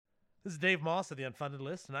This is Dave Moss of the Unfunded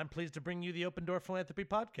List, and I'm pleased to bring you the Open Door Philanthropy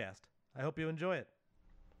Podcast. I hope you enjoy it.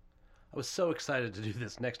 I was so excited to do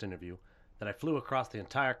this next interview that I flew across the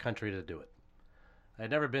entire country to do it. I had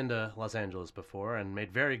never been to Los Angeles before and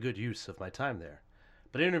made very good use of my time there,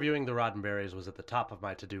 but interviewing the Roddenberrys was at the top of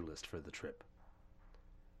my to-do list for the trip.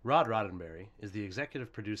 Rod Roddenberry is the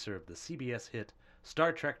executive producer of the CBS hit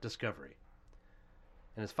Star Trek Discovery,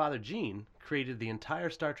 and his father Gene created the entire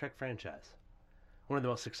Star Trek franchise, one of the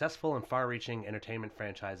most successful and far-reaching entertainment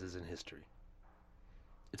franchises in history.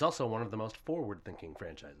 It's also one of the most forward-thinking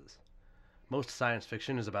franchises. Most science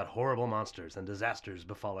fiction is about horrible monsters and disasters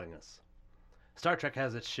befalling us. Star Trek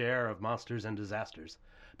has its share of monsters and disasters,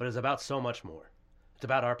 but is about so much more. It's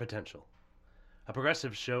about our potential. A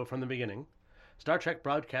progressive show from the beginning, Star Trek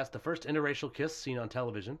broadcast the first interracial kiss seen on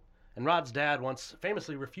television, and Rod's dad once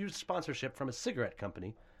famously refused sponsorship from a cigarette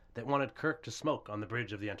company that wanted Kirk to smoke on the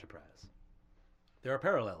bridge of the Enterprise. There are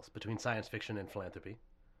parallels between science fiction and philanthropy.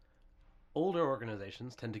 Older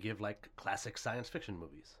organizations tend to give like classic science fiction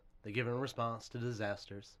movies. They give in response to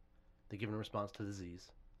disasters, they give in response to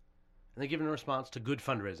disease, and they give in response to good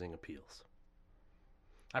fundraising appeals.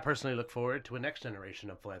 I personally look forward to a next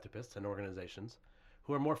generation of philanthropists and organizations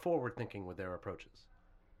who are more forward-thinking with their approaches.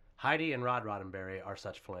 Heidi and Rod Roddenberry are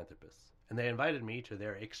such philanthropists, and they invited me to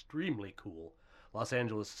their extremely cool Los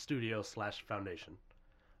Angeles studio/foundation,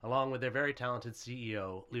 along with their very talented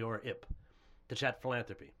CEO, Leora Ip, to chat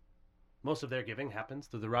philanthropy. Most of their giving happens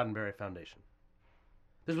through the Roddenberry Foundation.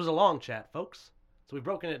 This was a long chat, folks, so we've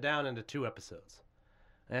broken it down into 2 episodes.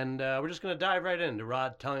 And we're just going to dive right into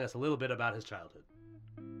Rod telling us a little bit about his childhood.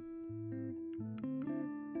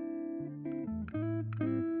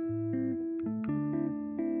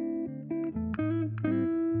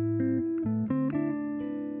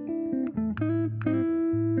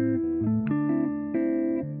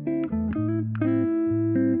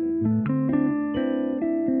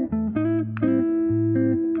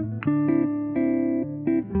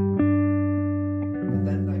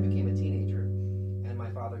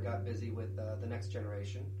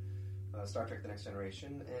 Star Trek The Next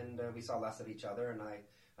Generation, and we saw less of each other, and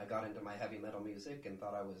I got into my heavy metal music and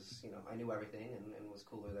thought I was, I knew everything and was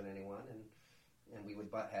cooler than anyone, and we would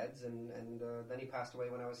butt heads, and then he passed away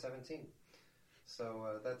when I was 17.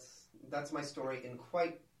 So that's my story in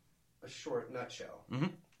quite a short nutshell. Mm-hmm.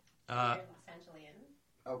 You're Los Angelian?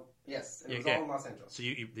 Oh, yes, it was all in Los Angeles. So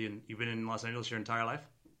you've been in Los Angeles your entire life?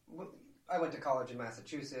 Well, I went to college in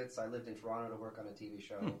Massachusetts. I lived in Toronto to work on a TV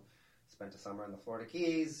show. Spent a summer in the Florida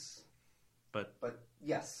Keys. But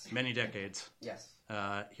yes. Many decades. Yes.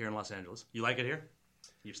 Here in Los Angeles. You like it here?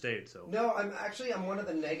 You've stayed, so. No, I'm one of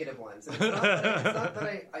the negative ones. It's not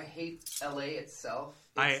that I hate LA itself.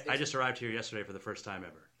 I just arrived here yesterday for the first time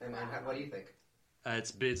ever. And what do you think?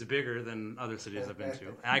 It's bigger than other cities I've been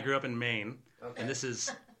to. I grew up in Maine, and this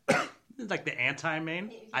is like the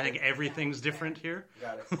anti-Maine. I think everything's different here.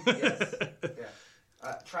 Got it. Yes. Yeah.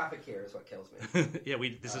 Traffic here is what kills me. Yeah,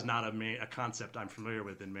 this is not a concept I'm familiar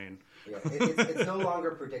with in Maine. Yeah, it's no longer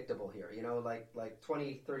predictable here. Like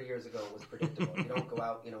 20, 30 years ago it was predictable. You don't go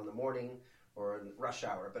out, in the morning or in rush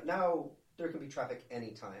hour. But now there can be traffic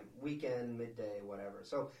anytime, weekend, midday, whatever.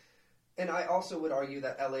 So, and I also would argue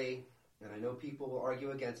that LA, and I know people will argue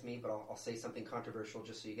against me, but I'll say something controversial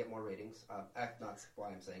just so you get more ratings. Not why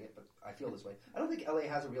I'm saying it, but I feel this way. I don't think LA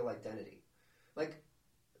has a real identity. Like,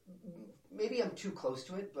 maybe I'm too close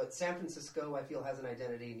to it, but San Francisco, I feel, has an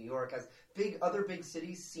identity. New York has other big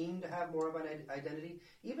cities seem to have more of an identity.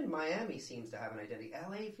 Even Miami seems to have an identity.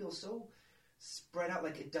 LA feels so spread out,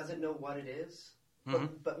 like it doesn't know what it is. Mm-hmm.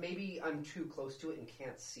 But maybe I'm too close to it and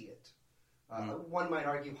can't see it. One might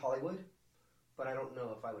argue Hollywood, but I don't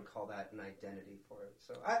know if I would call that an identity for it.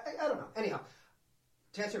 So I don't know. Anyhow,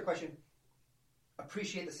 to answer your question,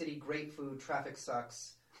 appreciate the city, great food, traffic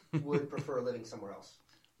sucks, would prefer living somewhere else.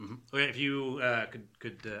 Mm-hmm. Okay, if you I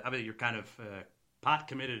mean, you're kind of pot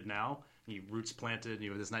committed now. You roots planted. You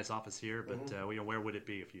have this nice office here, but where would it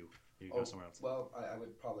be if you go somewhere else? Well, I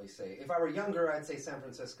would probably say if I were younger, I'd say San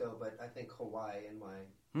Francisco, but I think Hawaii in my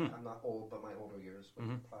I'm not old, but my older years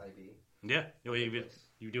would probably be. Yeah,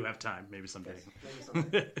 you do have time, maybe someday. Yes,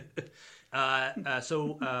 maybe someday.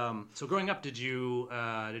 So growing up, did you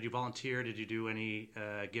volunteer? Did you do any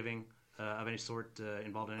giving of any sort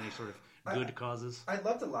involved in any sort of good causes? I'd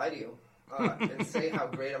love to lie to you and say how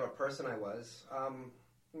great of a person I was.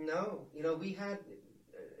 No, we had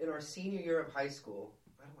in our senior year of high school.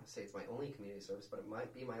 I don't want to say it's my only community service, but it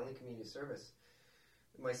might be my only community service.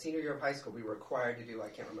 My senior year of high school, we were required to do, I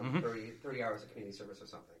can't remember, 30 hours of community service or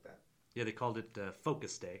something like that. Yeah, they called it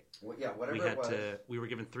Focus Day. Well, yeah, whatever it was. We were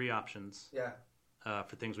given 3 options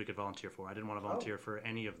for for things we could volunteer for. I didn't want to volunteer for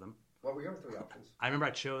any of them. What were your 3 options? I remember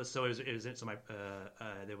I chose. So it was so my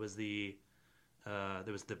there was the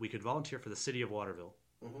we could volunteer for the city of Waterville,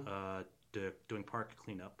 doing park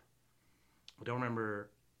cleanup. I don't remember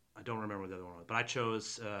what the other one was, but I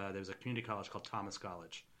chose. There was a community college called Thomas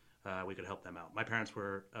College. We could help them out. My parents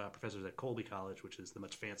were professors at Colby College, which is the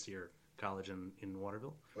much fancier college in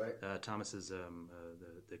Waterville. Right. Thomas is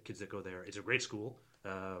the kids that go there. It's a great school.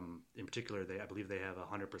 In particular, I believe they have a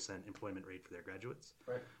 100% employment rate for their graduates,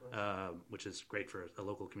 which is great for a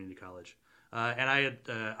local community college. And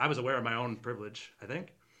I was aware of my own privilege, I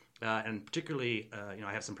think, and particularly,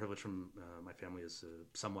 I have some privilege from my family is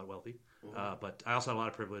somewhat wealthy, but I also have a lot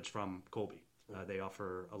of privilege from Colby. They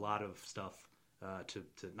offer a lot of stuff to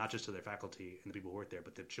not just to their faculty and the people who work there,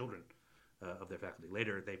 but the children of their faculty.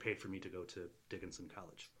 Later, they paid for me to go to Dickinson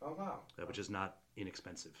College. Oh wow! Which is not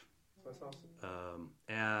inexpensive. That's awesome.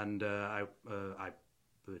 And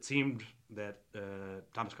it seemed that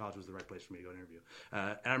Thomas College was the right place for me to go interview.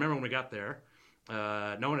 And I remember when we got there,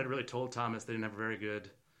 no one had really told Thomas. They didn't have a very good.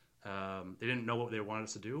 They didn't know what they wanted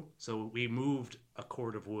us to do, so we moved a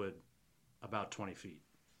cord of wood about 20 feet.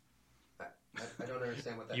 I don't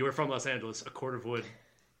understand what that. You were from Los Angeles. A cord of wood.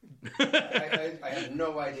 I have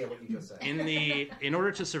no idea what you just said. In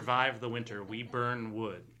order to survive the winter, we burn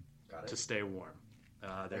wood to stay warm.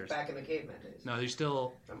 Like back in the caveman days. No, there's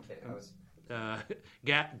still. I'm kidding.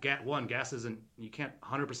 Gas isn't. You can't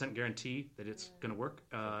 100% guarantee that it's going to work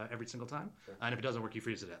every single time, and if it doesn't work, you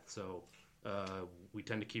freeze to death. So we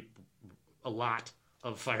tend to keep a lot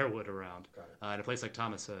of firewood around. And a place like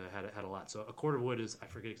Thomas had a lot. So a cord of wood is, I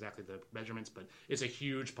forget exactly the measurements, but it's a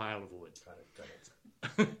huge pile of wood.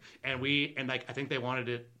 Got it. and I think they wanted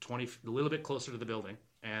it a little bit closer to the building,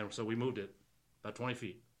 and so we moved it about 20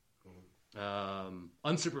 feet.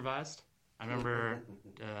 Unsupervised. I remember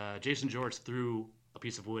Jason George threw a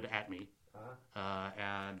piece of wood at me,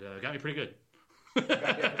 and got me pretty good.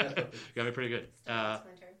 Got me pretty good.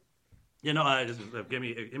 Just give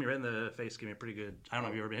me right in the face. Give me a pretty good. I don't know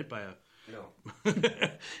if you've ever been hit by a. No.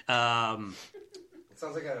 It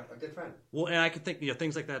sounds like a good friend. Well, and I could think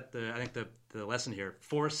things like that. I think the lesson here,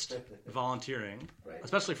 forced volunteering,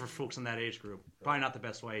 especially for folks in that age group, probably not the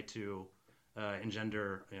best way to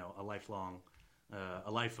engender a lifelong.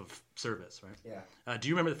 A life of service, right? Yeah. Do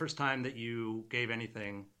you remember the first time that you gave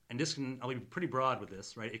anything? And I'll be pretty broad with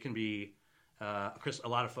this, right? It can be a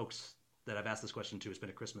lot of folks that I've asked this question to, it's been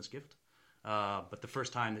a Christmas gift. But the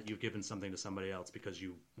first time that you've given something to somebody else because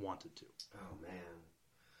you wanted to. Oh man,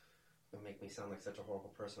 it'll make me sound like such a horrible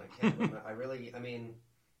person. I can't.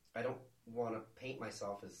 I don't want to paint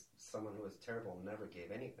myself as someone who was terrible and never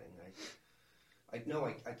gave anything. I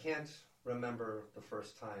can't remember the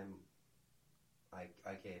first time.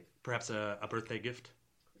 I gave perhaps a birthday gift.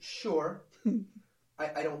 Sure,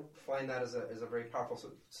 I don't find that as a very powerful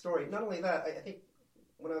story. Not only that, I think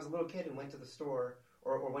when I was a little kid and went to the store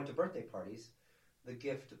or went to birthday parties, the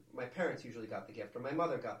gift my parents usually got the gift or my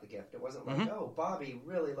mother got the gift. It wasn't like oh Bobby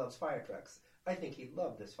really loves fire trucks. I think he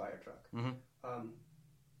loved this fire truck.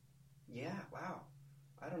 Yeah, wow.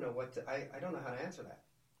 I don't know I don't know how to answer that.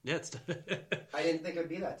 Yeah, it's I didn't think it would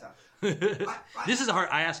be that tough. This is hard.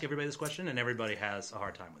 I ask everybody this question, and everybody has a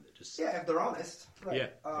hard time with it. If they're honest.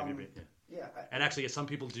 Right. Yeah. And actually, some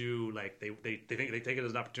people do they think they take it as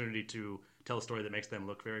an opportunity to tell a story that makes them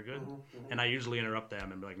look very good. And I usually interrupt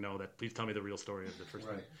them and be like, "No, please tell me the real story of the first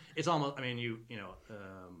thing." It's almost. I mean,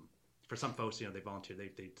 for some folks, they volunteer.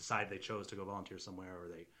 They decide they chose to go volunteer somewhere,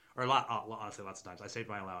 or honestly, lots of times I saved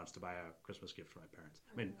my allowance to buy a Christmas gift for my parents.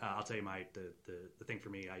 I mean, I'll tell you the thing for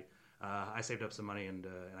me. I saved up some money and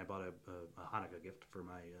I bought a Hanukkah gift for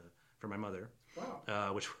my mother.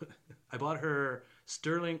 Wow. Which I bought her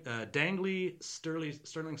dangly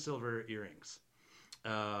sterling silver earrings.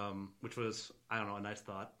 Which was, I don't know, a nice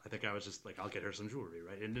thought. I think I was just like, I'll get her some jewelry,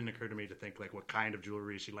 right? It didn't occur to me to think like what kind of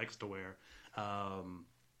jewelry she likes to wear.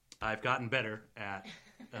 I've gotten better at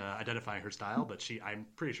identifying her style, but I'm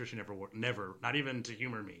pretty sure she never, not even to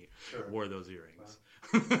humor me, wore those earrings.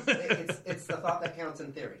 Wow. It's the thought that counts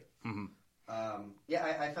in theory.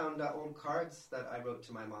 I found old cards that I wrote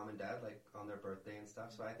to my mom and dad, like on their birthday and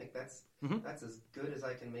stuff. So I think that's as good as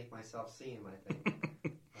I can make myself seem. I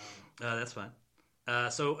think. That's fine.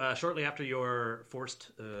 So shortly after your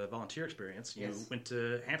forced volunteer experience, you went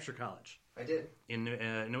to Hampshire College. I did in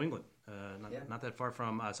New England. Not that far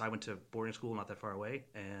from. So I went to boarding school, not that far away,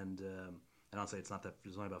 and I'll say it's not that. It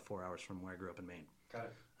was only about 4 hours from where I grew up in Maine. Got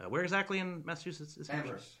it. Where exactly in Massachusetts is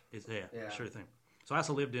Hampshire? Amherst. Sure thing. So I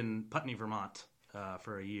also lived in Putney, Vermont,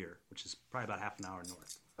 for a year, which is probably about half an hour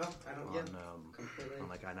north. Oh, I don't. Completely. On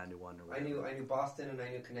like I-91 or I whatever. knew Boston and I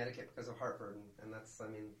knew Connecticut because of Hartford, and that's. I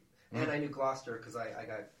mean, And I knew Gloucester because I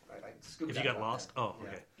scooped. If you got lost, there. oh,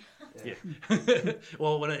 okay. Yeah. Yeah.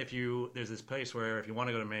 Well, there's this place where if you want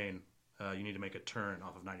to go to Maine, you need to make a turn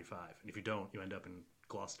off of 95, and if you don't, you end up in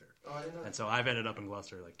Gloucester. Oh, I didn't know. And so I've ended up in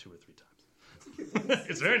Gloucester like 2 or 3 times.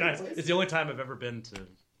 It's very nice. It's the only time I've ever been to.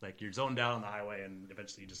 Like, you're zoned down on the highway, and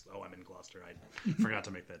eventually you just, I'm in Gloucester. I forgot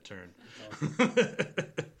to make that turn.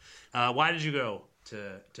 Why did you go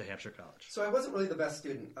to Hampshire College? So I wasn't really the best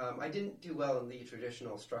student. I didn't do well in the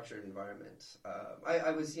traditional structured environment.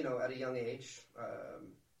 I was, at a young age,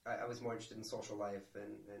 I was more interested in social life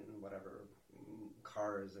and whatever,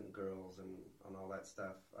 cars and girls and all that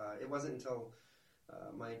stuff. It wasn't until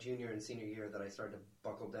my junior and senior year that I started to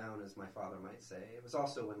buckle down, as my father might say. It was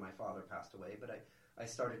also when my father passed away, but I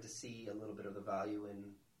started to see a little bit of the value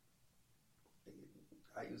in,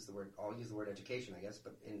 I'll use the word education, I guess,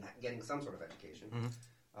 but in getting some sort of education.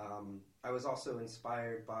 Mm-hmm. I was also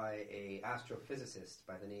inspired by a astrophysicist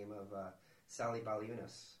by the name of Sally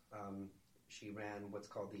Baliunas. She ran what's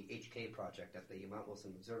called the HK project at the Mount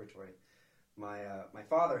Wilson Observatory. My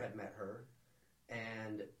father had met her,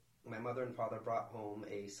 and my mother and father brought home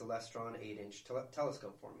a Celestron 8-inch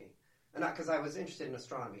telescope for me. And not because I was interested in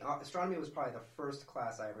astronomy. Astronomy was probably the first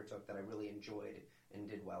class I ever took that I really enjoyed and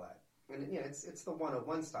did well at. And it's the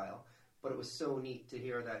 101 style, but it was so neat to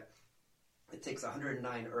hear that it takes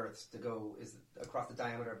 109 Earths to go across the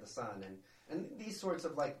diameter of the sun, and these sorts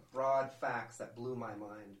of like broad facts that blew my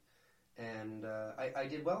mind. And I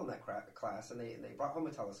did well in that class, and they brought home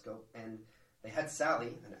a telescope, and they had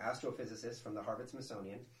Sally, an astrophysicist from the Harvard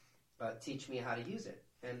Smithsonian, teach me how to use it.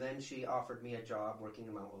 And then she offered me a job working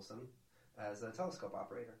in Mount Wilson as a telescope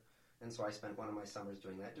operator. And so I spent one of my summers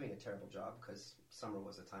doing a terrible job because summer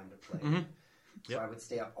was a time to play. Mm-hmm. So I would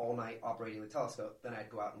stay up all night operating the telescope. Then I'd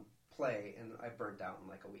go out and play, and I burnt out in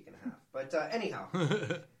like a week and a half. But anyhow,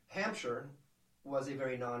 Hampshire was a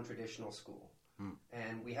very non-traditional school.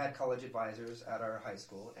 And we had college advisors at our high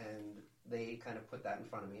school, and they kind of put that in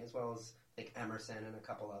front of me, as well as like Emerson and a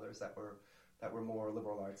couple others that were more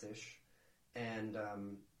liberal arts-ish. And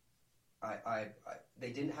they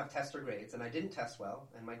didn't have test or grades, and I didn't test well,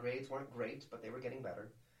 and my grades weren't great, but they were getting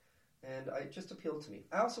better. And it just appealed to me.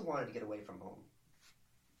 I also wanted to get away from home.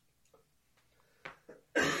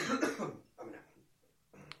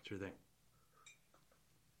 Sure thing.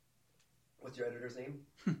 What's your editor's name?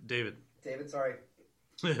 David. David, sorry.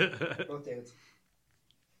 Both Davids.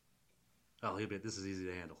 Oh, this is easy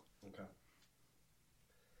to handle. Okay.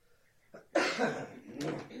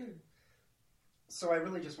 So I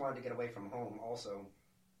really just wanted to get away from home also.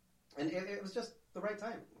 And it was just the right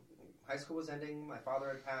time. High school was ending. My father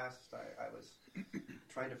had passed. I was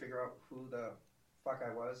trying to figure out who the fuck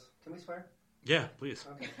I was. Can we swear? Yeah, please.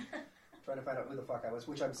 Okay. Trying to find out who the fuck I was,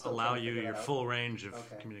 which I'm still allow trying to you figure your out. full range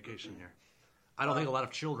of communication here. I don't think a lot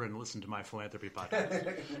of children listen to my philanthropy podcast.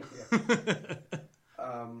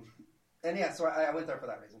 So I went there for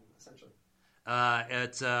that reason, essentially.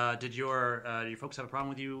 Did your folks have a problem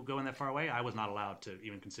with you going that far away? I was not allowed to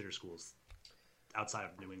even consider schools outside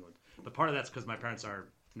of New England. But part of that's because my parents are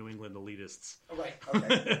New England elitists. Oh, right.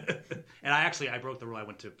 Okay. And I broke the rule. I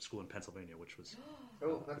went to school in Pennsylvania, which was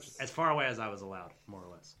as far away as I was allowed, more or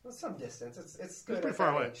less. Well, some distance. It's good pretty at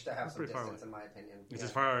far that away. age to have some distance, in my opinion. It's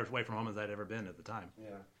as far away from home as I'd ever been at the time.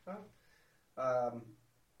 Yeah. Well,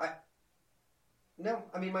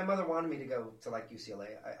 my mother wanted me to go to like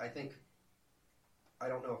UCLA. I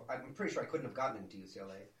don't know. I'm pretty sure I couldn't have gotten into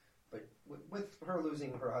UCLA, but with her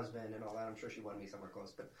losing her husband and all that, I'm sure she wanted me somewhere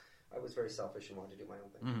close. But I was very selfish and wanted to do my own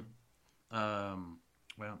thing. Mm-hmm.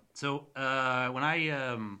 So when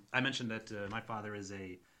I mentioned that my father is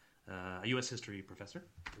a U.S. history professor,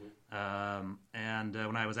 and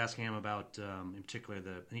when I was asking him about, in particular,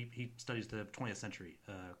 he studies the 20th century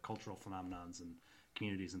cultural phenomenons and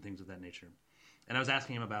communities and things of that nature, and I was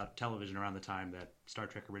asking him about television around the time that Star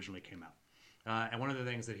Trek originally came out. And one of the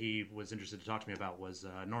things that he was interested to talk to me about was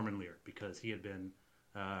Norman Lear, because he had been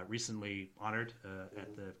recently honored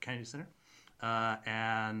at the Kennedy Center.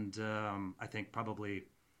 And I think probably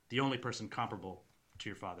the only person comparable to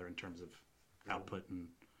your father in terms of output, and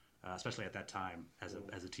especially at that time as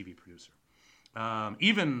a TV producer.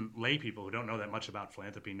 Even lay people who don't know that much about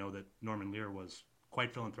philanthropy know that Norman Lear was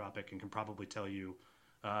quite philanthropic and can probably tell you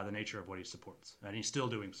the nature of what he supports. And he's still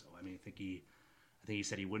doing so. I mean, I think he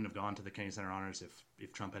said he wouldn't have gone to the Kennedy Center honors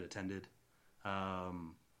if Trump had attended,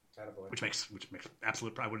 which makes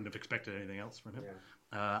absolute. I wouldn't have expected anything else from him.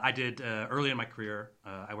 Yeah. I did early in my career.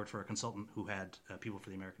 I worked for a consultant who had People for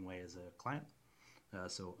the American Way as a client,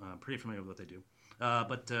 so I'm pretty familiar with what they do.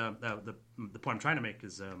 But the point I'm trying to make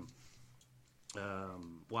is,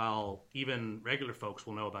 while even regular folks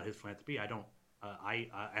will know about his philanthropy, I don't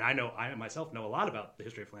I myself know a lot about the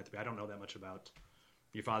history of philanthropy. I don't know that much about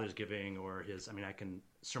your father's giving or his. I mean, I can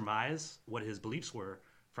surmise what his beliefs were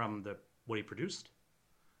from what he produced,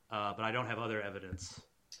 but I don't have other evidence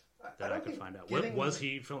that I could find out. Was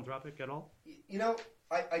he philanthropic at all? You know,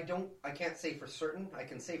 I can't say for certain. I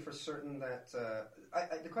can say for certain that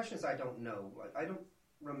the question is I don't know. I don't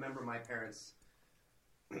remember my parents.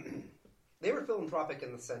 They were philanthropic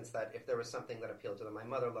in the sense that if there was something that appealed to them, my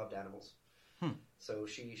mother loved animals. So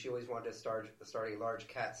she always wanted to start a large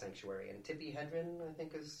cat sanctuary. And Tippi Hedren, I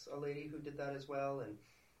think, is a lady who did that as well. And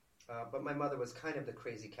but my mother was kind of the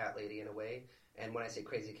crazy cat lady in a way. And when I say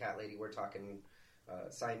crazy cat lady, we're talking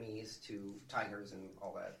Siamese to tigers and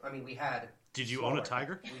all that. I mean, we had... Did you own a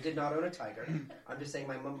tiger? We did not own a tiger. I'm just saying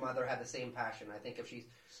my mother had the same passion. I think if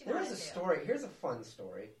there was a story... Here's a fun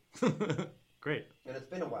story. Great. And it's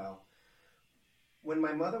been a while. When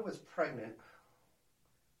my mother was pregnant,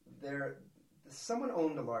 someone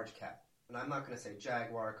owned a large cat. And I'm not going to say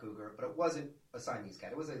jaguar, cougar, but it wasn't a Siamese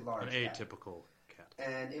cat. It was a large cat. An atypical cat.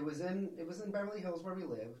 And it was in Beverly Hills where we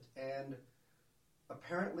lived. And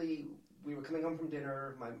apparently we were coming home from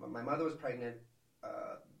dinner. My mother was pregnant.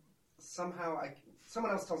 Somehow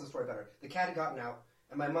someone else tells the story better. The cat had gotten out,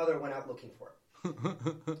 and my mother went out looking for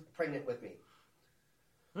it, pregnant with me.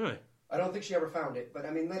 Really? I don't think she ever found it, but I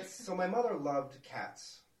mean so. My mother loved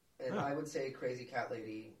cats, and I would say crazy cat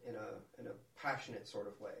lady in a passionate sort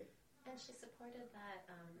of way. And she supported that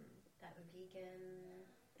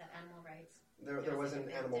animal rights. There was an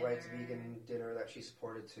animal rights vegan dinner that she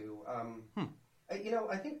supported too.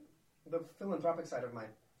 I think the philanthropic side of my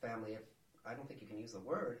family, I don't think you can use the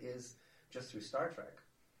word, is just through Star Trek.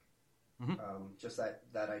 Just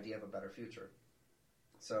that idea of a better future.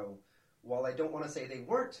 So while I don't want to say they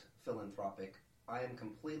weren't philanthropic, I am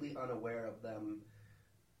completely unaware of them.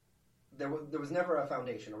 There was never a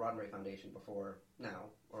foundation, a Roddenberry Foundation, before now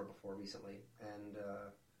or before recently. And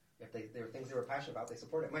if there were things they were passionate about, they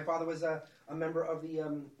supported it. My father was a member of the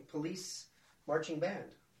police marching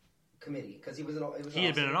band committee because he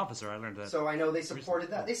had been an officer. I learned that. So I know they supported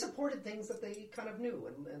that. They supported things that they kind of knew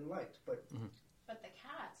and liked. But the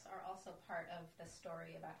cats are also part of the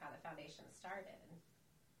story about how the foundation started.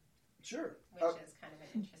 Sure, which is kind of an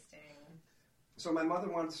interesting. So my mother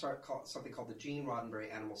wanted to start something called the Gene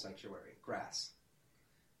Roddenberry Animal Sanctuary, GRASS,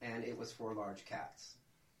 and it was for large cats.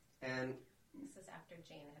 And this is after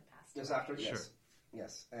Jane had passed. This away.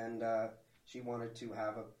 Yes, and she wanted to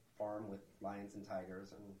have a farm with lions and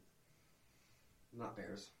tigers and not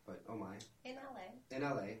bears, but oh my. In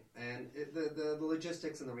LA, and the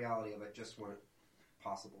logistics and the reality of it just weren't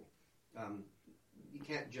possible. You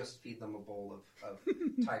can't just feed them a bowl of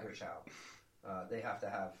tiger chow. They have to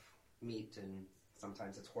have meat, and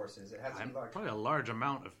sometimes it's horses. It has to be large. Probably a large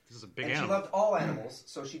amount of. This is a big animal. She loved all animals,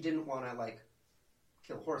 so she didn't want to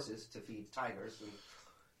kill horses to feed tigers. And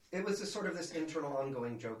it was just sort of this internal,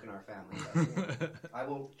 ongoing joke in our family.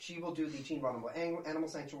 That, she will do the Gene Roddenberry Animal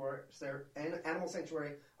Sanctuary.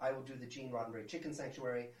 I will do the Gene Roddenberry Chicken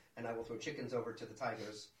Sanctuary, and I will throw chickens over to the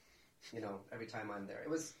tigers. Every time I'm there.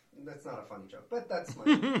 That's not a funny joke, but that's my...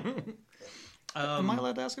 Am I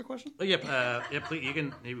allowed to ask a question? Oh, yeah, please, you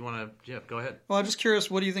can, maybe want to, go ahead. Well, I'm just curious,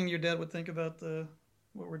 what do you think your dad would think about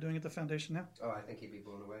what we're doing at the foundation now? Oh, I think he'd be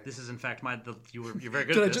blown away. This is, in fact, you're very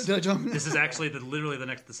good at this. Did I jump in? This is actually the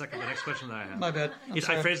next question that I have. My bad.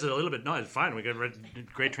 I phrased it a little bit. No, it's fine. We got a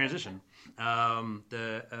great transition. Is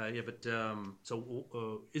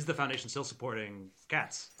the foundation still supporting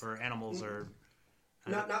cats or animals or...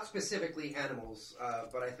 Not specifically animals,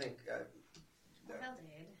 but I think...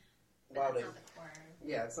 Wild Aid. That's not the core.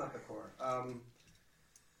 Yeah, it's not the core.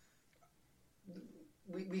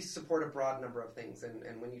 We support a broad number of things,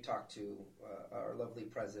 and when you talk to our lovely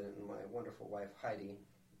president and my wonderful wife, Heidi,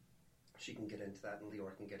 she can get into that, and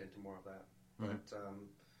Leor can get into more of that. Mm-hmm. But,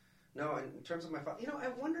 no, in terms of my father... I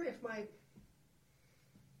wonder if my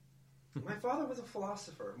father was a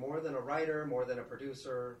philosopher, more than a writer, more than a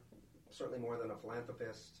producer... certainly more than a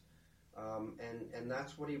philanthropist, and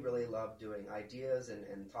that's what he really loved doing, ideas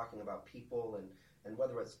and talking about people and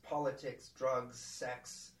whether it's politics, drugs,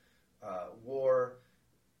 sex, war,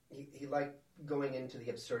 he liked going into the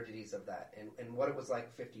absurdities of that and what it was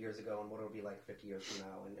like 50 years ago and what it will be like 50 years from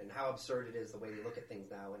now and how absurd it is the way we look at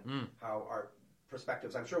things now and how our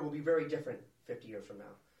perspectives, I'm sure, will be very different 50 years from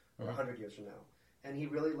now or 100 years from now. And he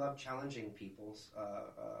really loved challenging people's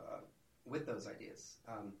with those ideas.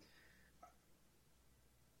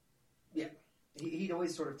 He'd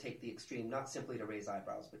always sort of take the extreme, not simply to raise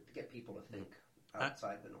eyebrows, but to get people to think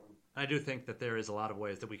outside the norm. I do think that there is a lot of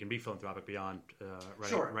ways that we can be philanthropic beyond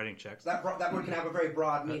writing checks. That word can have a very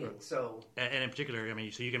broad meaning. So, and in particular, I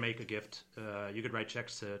mean, so you can make a gift. You could write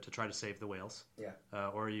checks to try to save the whales. Yeah.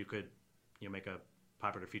 Or you could, make a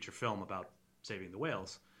popular feature film about saving the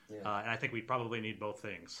whales. Yeah. And I think we probably need both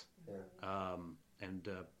things. Yeah.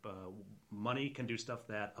 Money can do stuff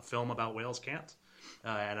that a film about whales can't,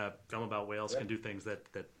 and a film about whales can do things that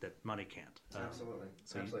money can't. Absolutely.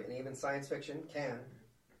 And even science fiction can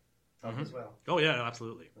help as well. Oh yeah, no,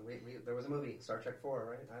 absolutely. There was a movie, Star Trek 4,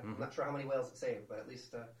 right? I'm not sure how many whales it saved, but at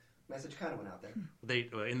least message kind of went out there. They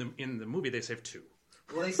in the movie they saved 2.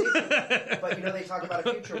 Well, they say, but they talk about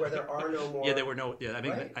a future where there are no more. Yeah, there were no. Yeah, I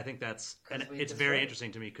mean, right? I think that's, and it's very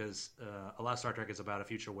interesting to me because a lot of Star Trek is about a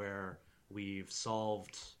future where we've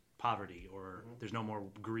solved poverty or there's no more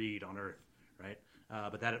greed on Earth, right?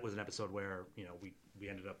 But that was an episode where we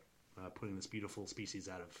ended up putting this beautiful species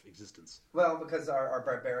out of existence. Well, because our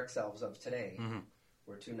barbaric selves of today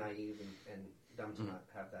were too naive and dumb to not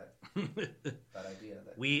have that idea.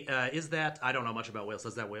 That Is that, I don't know much about whales.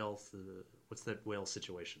 Does that whale? What's that whale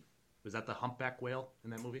situation? Was that the humpback whale in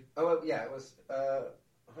that movie? Oh yeah, it was.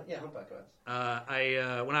 Humpback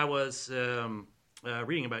whales. When I was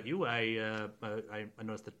reading about you, I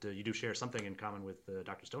noticed that you do share something in common with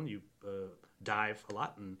Dr. Stone. You dive a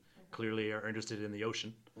lot and clearly are interested in the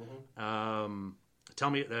ocean. Tell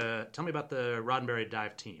me about the Roddenberry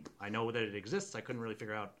dive team. I know that it exists. I couldn't really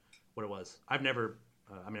figure out what it was. I've never.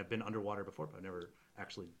 I've been underwater before, but I've never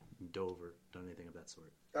actually dove or done anything of that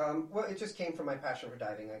sort. Well, it just came from my passion for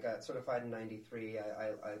diving. I got certified in '93.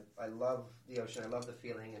 I love the ocean. I love the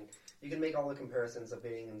feeling, and you can make all the comparisons of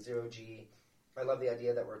being in zero G. I love the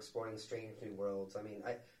idea that we're exploring strange new worlds. I mean,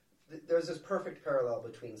 there's this perfect parallel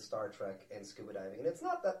between Star Trek and scuba diving, and it's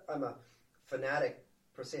not that I'm a fanatic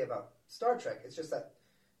per se about Star Trek. It's just that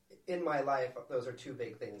in my life, those are two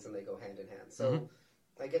big things, and they go hand in hand. So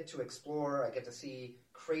I get to explore. I get to see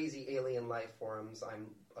crazy alien life forms.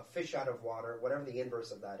 I'm a fish out of water, whatever the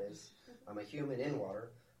inverse of that is. I'm a human in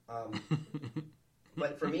water.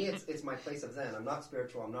 But for me, it's my place of zen. I'm not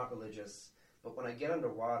spiritual. I'm not religious. But when I get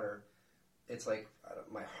underwater, it's like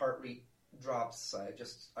my heart rate drops.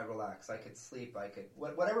 I relax. I could sleep. I could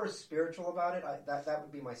whatever is spiritual about it. That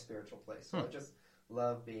would be my spiritual place. So I just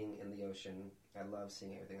love being in the ocean. I love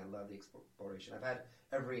seeing everything. I love the exploration. I've had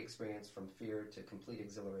every experience from fear to complete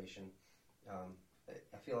exhilaration.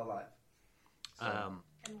 I feel alive. So.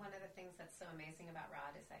 And one of the things that's so amazing about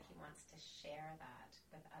Rod is that he wants to share that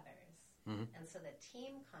with others. And so the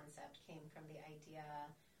team concept came from the idea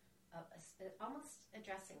of almost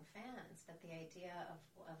addressing fans, but the idea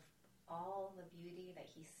of all the beauty that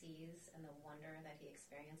he sees and the wonder that he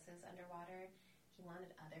experiences underwater. He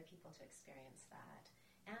wanted other people to experience that.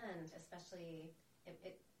 And especially,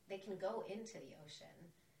 they can go into the ocean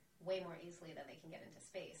way more easily than they can get into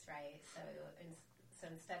space, right? So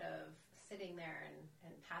instead of sitting there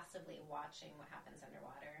and passively watching what happens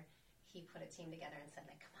underwater, he put a team together and said,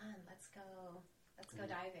 come on, let's go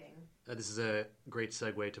diving. This is a great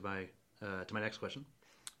segue to my next question.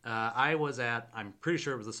 I was I'm pretty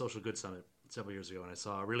sure it was the Social Good Summit several years ago, and I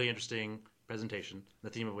saw a really interesting presentation, the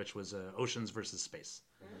theme of which was oceans versus space.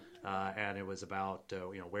 And it was about,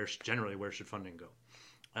 where should funding go?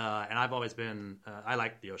 And I've always been, I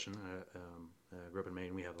like the ocean. I grew up in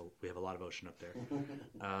Maine. We have a lot of ocean up there.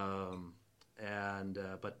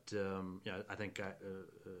 I think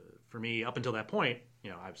for me, up until that point,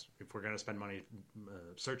 if we're going to spend money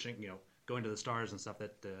searching, going to the stars and stuff,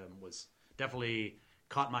 that was definitely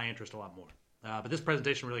caught my interest a lot more. But this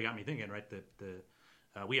presentation really got me thinking, right?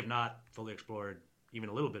 That we have not fully explored even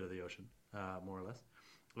a little bit of the ocean, more or less.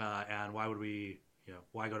 And why would we,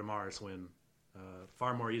 why go to Mars when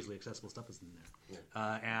far more easily accessible stuff is in there?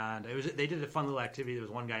 Yeah. And they did a fun little activity. There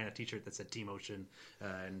was one guy in a T-shirt that said Team Ocean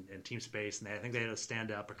and Team Space, and I think they had to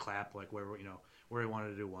stand up or clap, like where he wanted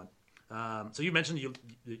to do one. So you mentioned you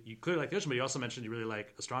clearly like the ocean, but you also mentioned you really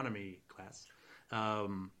like astronomy class.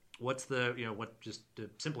 What's the just the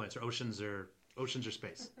simple answer? Oceans or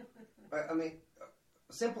space? I mean,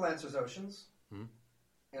 simple answer is oceans,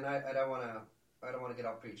 and I don't want to get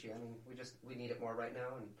all preachy. I mean, we need it more right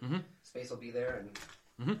now, and space will be there.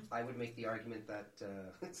 And I would make the argument that,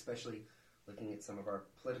 especially looking at some of our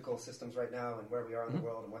political systems right now and where we are in the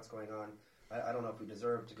world and what's going on, I don't know if we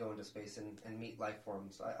deserve to go into space and meet life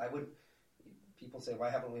forms. I would. People say, why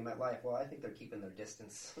haven't we met life? Well, I think they're keeping their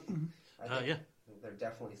distance. They're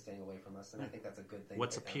definitely staying away from us, and I think that's a good thing.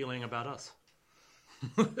 What's appealing about us?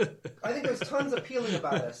 I think there's tons appealing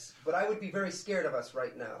about us, but I would be very scared of us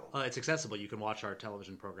right now. It's accessible. You can watch our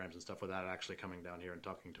television programs and stuff without actually coming down here and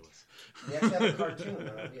talking to us. We actually have a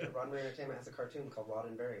cartoon. Roddenberry Entertainment has a cartoon called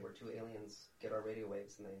Roddenberry, where two aliens get our radio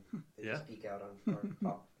waves and they just peek out on our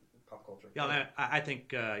pop culture. Yeah, I think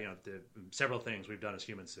the several things we've done as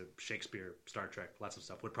humans, Shakespeare, Star Trek, lots of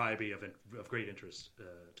stuff, would probably be of great interest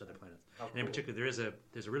to other planets. And in particular, there's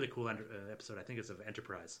a really cool episode. I think it's of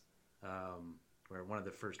Enterprise, where one of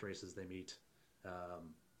the first races they meet,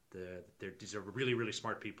 these are really, really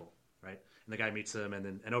smart people, right? And the guy meets them,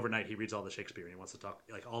 and overnight he reads all the Shakespeare, and he wants to talk,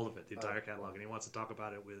 like all of it, the entire catalog, and he wants to talk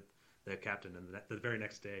about it with the captain and the very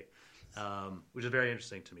next day, which is very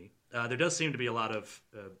interesting to me. There does seem to be a lot of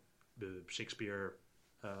Shakespeare,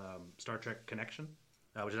 Star Trek connection,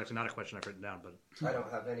 which is actually not a question I've written down, but I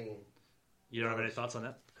don't have any. You don't have any thoughts on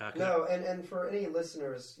that? No, and for any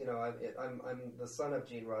listeners, I'm the son of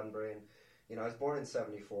Gene Roddenberry, and I was born in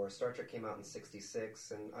 '74. Star Trek came out in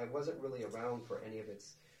 '66, and I wasn't really around for any of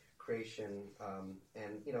its creation.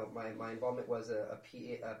 And my involvement was a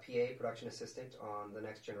PA production assistant on The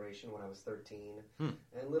Next Generation when I was 13, and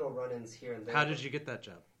little run-ins here and there. How did you get that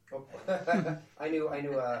job? Oh, I knew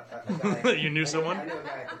a guy. You knew someone? I knew a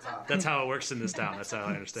guy at the top. That's how it works in this town. That's how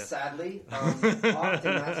I understand. Sadly, often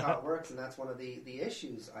that's how it works, and that's one of the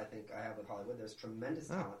issues I think I have with Hollywood. There's tremendous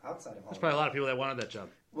talent outside of Hollywood. There's probably a lot of people that wanted that job.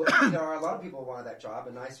 Well, there are a lot of people who wanted that job,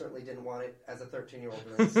 and I certainly didn't want it as a 13-year-old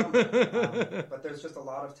during the summer. But there's just a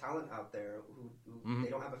lot of talent out there who they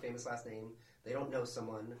don't have a famous last name, they don't know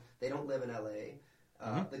someone, they don't live in L.A.,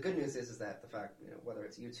 the good news is that the fact, whether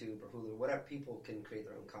it's YouTube or Hulu, whatever, people can create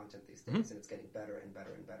their own content these days, and it's getting better and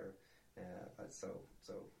better and better.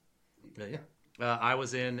 I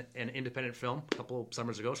was in an independent film a couple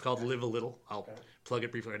summers ago. It's called Live a Little. I'll plug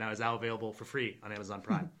it briefly right now. It's now available for free on Amazon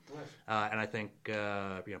Prime. And I think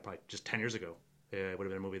probably just 10 years ago, it would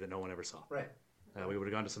have been a movie that no one ever saw. Right. We would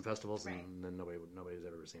have gone to some festivals, and then nobody's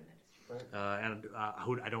ever seen it. And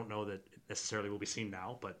I don't know that it necessarily will be seen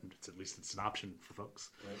now, but at least it's an option for folks.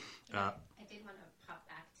 I did want to pop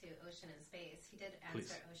back to Ocean and Space. He did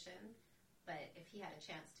answer Ocean, but if he had a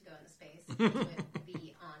chance to go into space, he would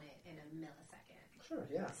be on it in a millisecond. Sure,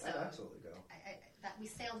 yeah, so I'd absolutely go. We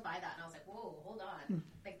sailed by that, and I was like, whoa, hold on.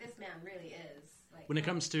 Like, this man really is. Like, when it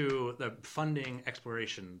comes to the funding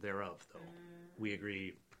exploration thereof, though, we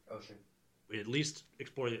agree. Ocean. We at least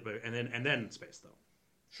explore it, and then space, though.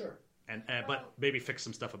 Sure. But maybe fix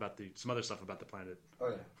some other stuff about the planet.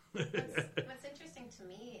 Oh yeah. What's interesting to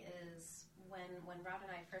me is when Rod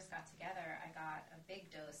and I first got together, I got a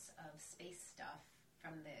big dose of space stuff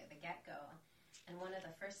from the get-go. And one of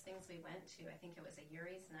the first things we went to, I think it was a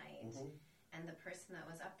Yuri's night, and the person that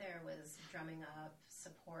was up there was drumming up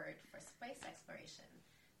support for space exploration.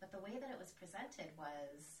 But the way that it was presented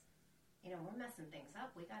was, we're messing things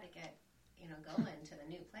up. We got to get, going to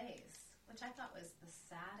the new place. Which I thought was the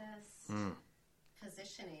saddest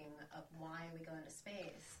positioning of why we go into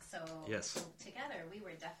space. So together, we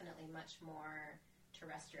were definitely much more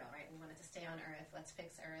terrestrial, right? We wanted to stay on Earth. Let's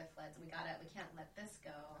fix Earth. We can't let this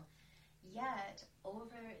go. Yet,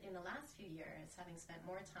 over in the last few years, having spent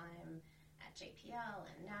more time at JPL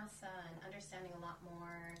and NASA and understanding a lot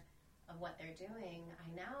more of what they're doing, I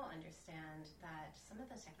now understand that some of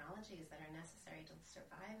the technologies that are necessary to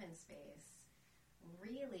survive in space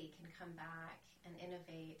really can come back and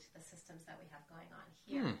innovate the systems that we have going on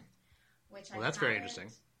here. That's very interesting.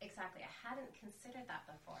 Exactly. I hadn't considered that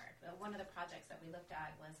before. One of the projects that we looked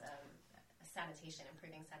at was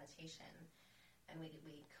improving sanitation, and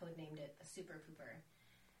we codenamed it the Super Pooper.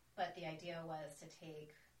 But the idea was to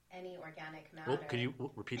take any organic matter... Could you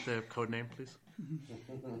repeat the code name, please?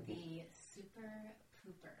 The Super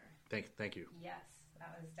Pooper. Thank you. Yes,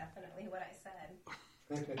 that was definitely what I said.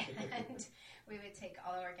 And we would take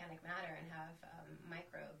all organic matter and have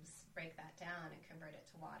microbes break that down and convert it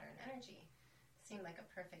to water and energy. Seemed like a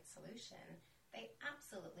perfect solution. They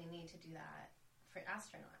absolutely need to do that for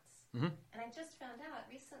astronauts. And I just found out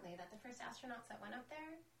recently that the first astronauts that went up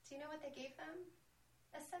there, do you know what they gave them?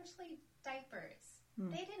 Essentially diapers.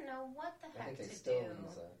 They didn't know what the heck to do.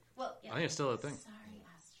 Well, yeah, I think it's still a thing. Sorry,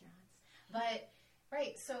 astronauts. But...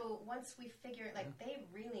 Right, so once we figure, they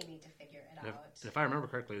really need to figure it out. If I remember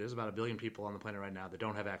correctly, there's about 1 billion people on the planet right now that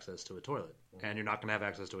don't have access to a toilet. And you're not going to have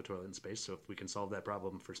access to a toilet in space, so if we can solve that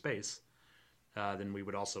problem for space, then we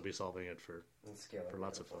would also be solving it for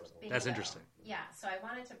lots of folks. That's interesting. Yeah, so I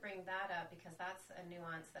wanted to bring that up because that's a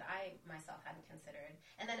nuance that I myself hadn't considered.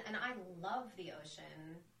 And I love the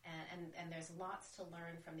ocean, and there's lots to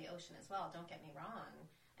learn from the ocean as well, don't get me wrong.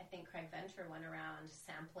 I think Craig Venter went around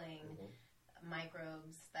sampling...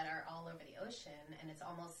 microbes that are all over the ocean, and it's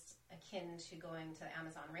almost akin to going to the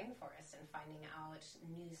Amazon rainforest and finding out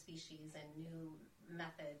new species and new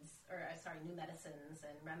methods, new medicines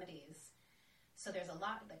and remedies. So there's a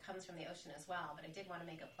lot that comes from the ocean as well, but I did want to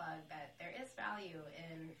make a plug that there is value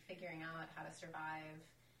in figuring out how to survive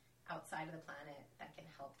outside of the planet that can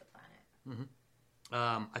help the planet. Mm-hmm.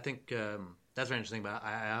 I think that's very interesting, but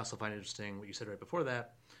I also find it interesting what you said right before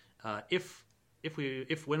that. If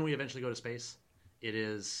when we eventually go to space, it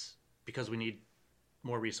is because we need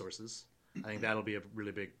more resources. I think that'll be a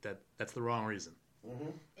really big, that's the wrong reason.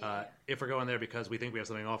 Mm-hmm. If we're going there because we think we have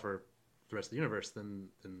something to offer the rest of the universe, then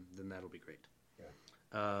that'll be great.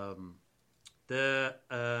 Yeah.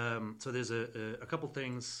 So there's a couple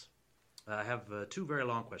things. I have two very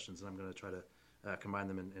long questions, and I'm going to try to combine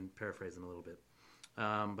them and paraphrase them a little bit.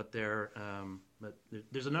 But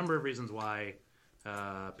there's a number of reasons why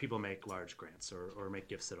people make large grants or make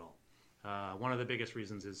gifts at all. One of the biggest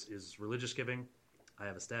reasons is religious giving. I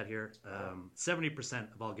have a stat here.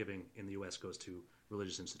 70% of all giving in the U.S. goes to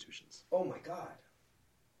religious institutions. Oh my God.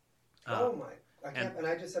 I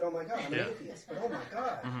just said, oh my God, I'm an atheist, but oh my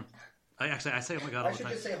God. Mm-hmm. I say, oh my God, all the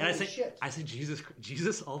time. Just say, holy shit. I say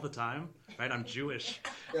Jesus all the time, right? I'm Jewish.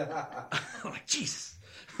 I'm like, Jesus.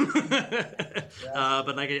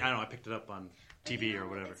 But like, I don't know, I picked it up on TV or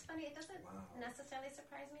whatever. It's funny, it doesn't necessarily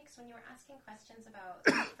surprise me, because when you were asking questions about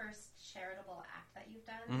the first charitable act that you've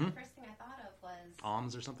done, the first thing I thought of was...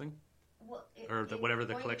 alms or something? Well, whatever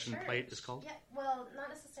the collection plate is called? Yeah, well, not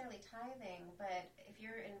necessarily tithing, but if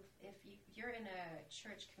you're in a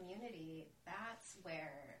church community, that's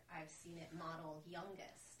where I've seen it modeled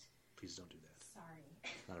youngest. Please don't do that.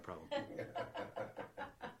 Sorry. Not a problem.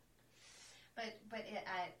 But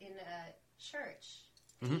in a church,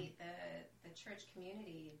 the church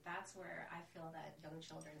community, that's where I feel that young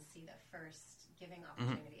children see the first giving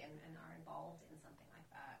opportunity and are involved in something like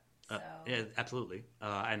that. So. Yeah, absolutely.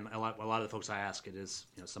 And a lot of the folks I ask, it is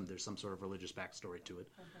there's some sort of religious backstory to it.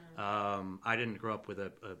 I didn't grow up with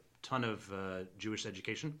a ton of Jewish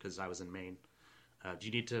education because I was in Maine. Do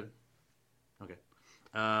you need to? Okay.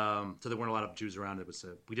 So there weren't a lot of Jews around. It was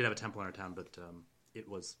we did have a temple in our town, but it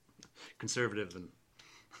was conservative and.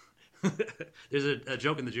 There's a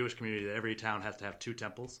joke in the Jewish community that every town has to have two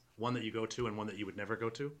temples, one that you go to and one that you would never go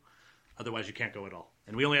to. Otherwise, you can't go at all.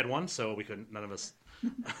 And we only had one, so we couldn't. None of us.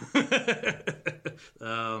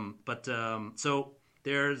 So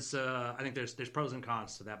there's, I think there's pros and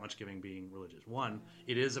cons to that much giving being religious. One,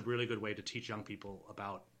 it is a really good way to teach young people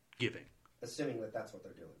about giving, assuming that that's what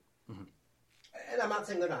they're doing. Mm-hmm. And I'm not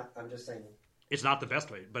saying they're not. I'm just saying it's not the best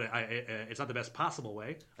way, but it's not the best possible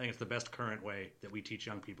way. I think it's the best current way that we teach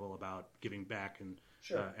young people about giving back and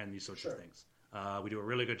these sorts of things. We do a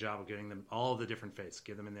really good job of getting them all of the different faiths,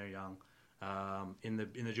 give them in there young. In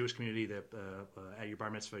the Jewish community, at your bar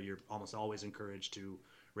mitzvah, you're almost always encouraged to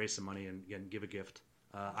raise some money and again, give a gift.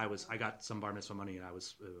 I got some bar mitzvah money, and I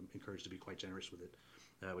was encouraged to be quite generous with it,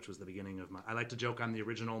 which was the beginning of my. I like to joke I'm the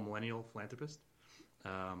original millennial philanthropist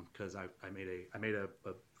because I made a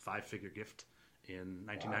 5-figure gift in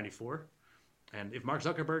 1994, wow. And if Mark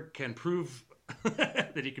Zuckerberg can prove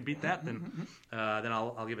that he can beat that, then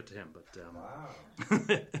I'll give it to him. But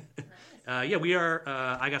wow. yeah, we are.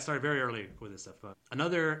 I got started very early with this stuff.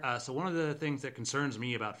 So one of the things that concerns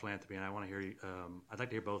me about philanthropy, and I want to hear you. I'd like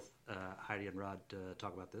to hear both Heidi and Rod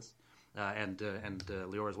talk about this, and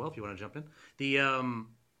Lior as well, if you want to jump in.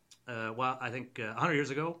 Well, I think 100 years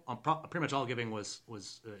ago, pretty much all giving was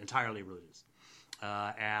entirely religious.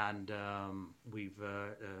 And we've,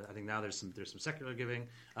 I think now there's some secular giving.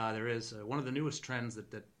 There is one of the newest trends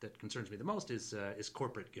that concerns me the most is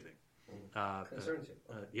corporate giving. Concerns you?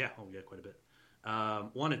 Yeah, quite a bit.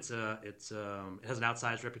 One, it has an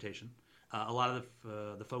outsized reputation. A lot of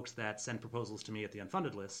the folks that send proposals to me at the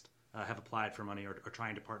unfunded list have applied for money or are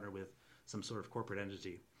trying to partner with some sort of corporate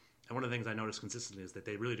entity. And one of the things I notice consistently is that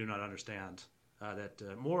they really do not understand that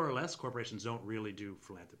more or less corporations don't really do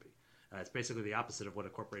philanthropy. It's basically the opposite of what a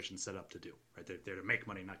corporation is set up to do. Right? They're to make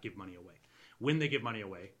money, not give money away. When they give money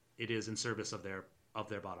away, it is in service of their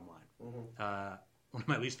bottom line. Mm-hmm. One of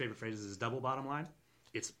my least favorite phrases is double bottom line.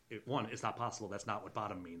 It's not possible. That's not what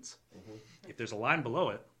bottom means. Mm-hmm. If there's a line below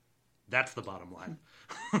it, that's the bottom line.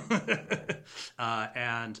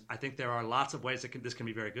 And I think there are lots of ways this can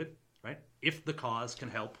be very good, right? If the cause can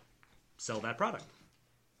help sell that product,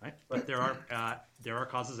 right? But there are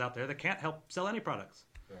causes out there that can't help sell any products.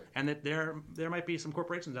 Right. And that there might be some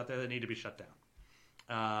corporations out there that need to be shut down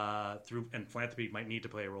and philanthropy might need to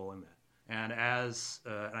play a role in that. And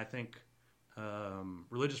and I think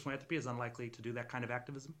religious philanthropy is unlikely to do that kind of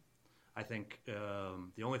activism. I think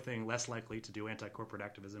the only thing less likely to do anti-corporate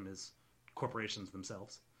activism is corporations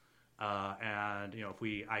themselves. And you know,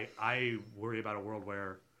 I worry about a world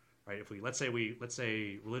where, right, if let's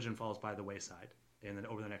say religion falls by the wayside, and then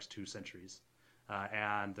over the next 2 centuries,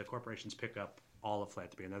 and the corporations pick up all of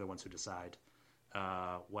philanthropy, and they're the ones who decide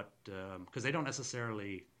because they don't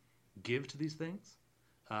necessarily give to these things,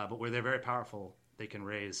 but where they're very powerful, they can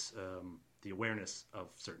raise the awareness of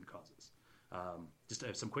certain causes. Just to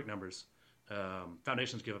have some quick numbers,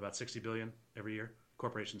 foundations give about 60 billion every year,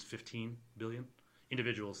 corporations 15 billion,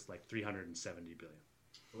 individuals like 370 billion.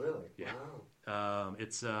 Really? Yeah. Wow.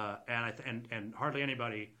 It's and hardly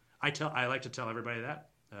anybody. I like to tell everybody that.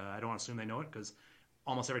 I don't want to assume they know it, because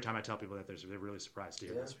almost every time I tell people that, they're really surprised to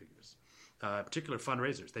hear those figures. Particular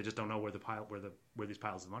fundraisers, they just don't know where these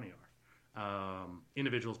piles of money are.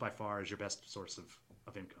 Individuals by far is your best source of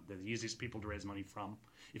income. They're the easiest people to raise money from.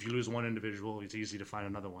 If you lose one individual, it's easy to find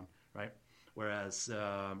another one, right? Whereas,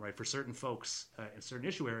 right, for certain folks in certain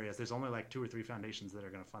issue areas, there's only like 2 or 3 foundations that are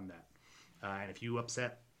going to fund that. And if you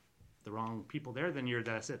upset the wrong people there, then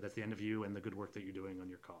that's it. That's the end of you and the good work that you're doing on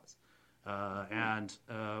your cause. And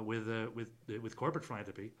with corporate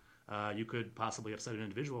philanthropy, you could possibly upset an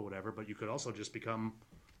individual or whatever, but you could also just become,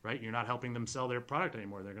 right, you're not helping them sell their product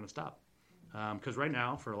anymore. They're going to stop. Because right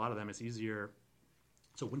now, for a lot of them, it's easier.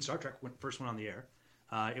 So when Star Trek first went on the air,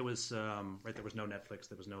 it was right. There was no Netflix.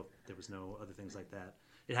 There was no other things like that.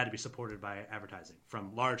 It had to be supported by advertising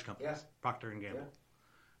from large companies, Procter and Gamble.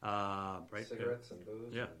 Right, cigarettes and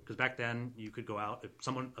booze. Yeah, because back then you could go out. If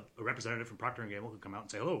a representative from Procter and Gamble could come out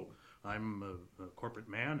and say, "Hello, I'm a corporate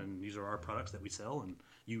man, and these are our products that we sell, and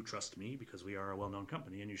you trust me because we are a well-known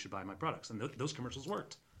company, and you should buy my products." And those commercials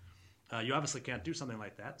worked. You obviously can't do something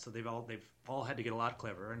like that, so they've all had to get a lot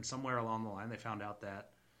cleverer. And somewhere along the line, they found out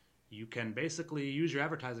that you can basically use your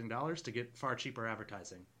advertising dollars to get far cheaper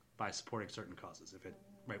advertising by supporting certain causes.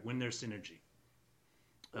 When there's synergy.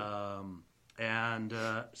 And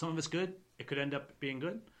some of it's good. It could end up being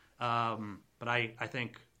good. But I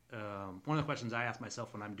think one of the questions I ask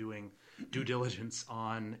myself when I'm doing due diligence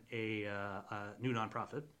on a new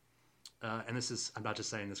nonprofit, and this is, I'm not just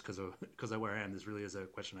saying this because of where I am. This really is a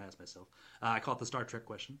question I ask myself. I call it the Star Trek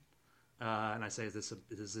question, and I say, is this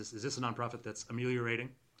a nonprofit that's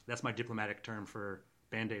ameliorating? That's my diplomatic term for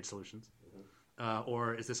Band-Aid solutions,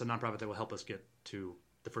 or is this a nonprofit that will help us get to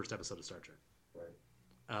the first episode of Star Trek?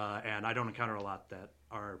 Right. And I don't encounter a lot that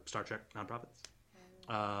are Star Trek nonprofits,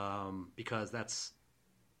 because that's,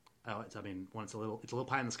 it's a little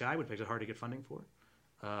pie in the sky, which makes it hard to get funding for.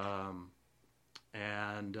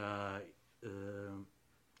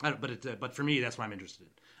 But for me, that's what I'm interested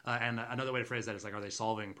in. And another way to phrase that is like, are they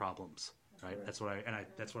solving problems? Right. That's what I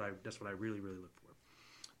really, really look for.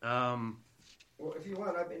 Well, if you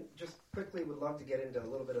want, just quickly would love to get into a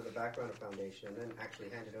little bit of the background of Foundation, and then actually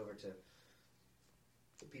hand it over to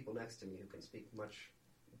the people next to me who can speak much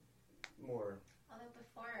more. Although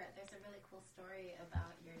before, there's a really cool story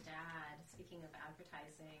about your dad. Speaking of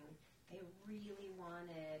advertising, they really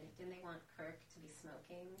didn't they want Kirk to be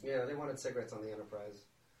smoking? Yeah, they wanted cigarettes on the Enterprise,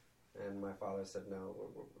 and my father said no.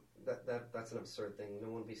 That's an absurd thing. No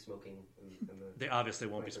one will be smoking. They obviously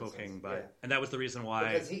won't be smoking, and that was the reason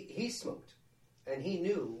why. Because he smoked, and he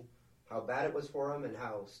knew how bad it was for him, and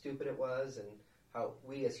how stupid it was, and how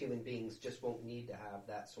we as human beings just won't need to have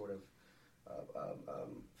that sort of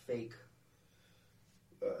fake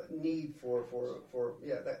need for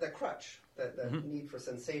that crutch, that need for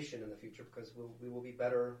sensation in the future, because we will be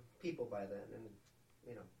better people by then, and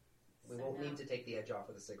we won't need to take the edge off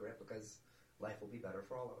of the cigarette, because life will be better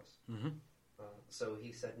for all of us. Mm-hmm. So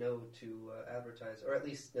he said no to advertise, or at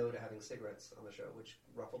least no to having cigarettes on the show, which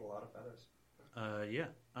ruffled a lot of feathers.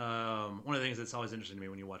 One of the things that's always interesting to me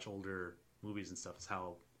when you watch older movies and stuff is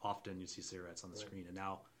how often you see cigarettes on the screen, and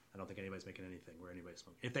now I don't think anybody's making anything where anybody's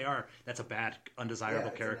smoking. If they are, that's a bad, undesirable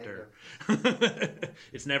character.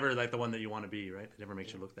 It's never like the one that you want to be, right? It never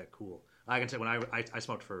makes you look that cool. I can tell when I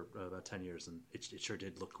smoked for about 10 years, and it sure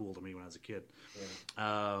did look cool to me when I was a kid.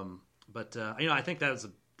 Yeah. I think that was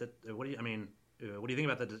what do you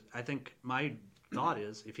think about that? I think my thought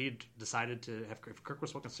is, if he'd decided if Kirk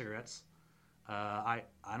was smoking cigarettes, I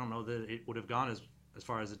don't know that it would have gone as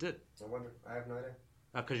far as it did. I wonder. I have no idea.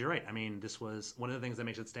 Because you're right. I mean, this was one of the things that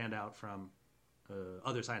makes it stand out from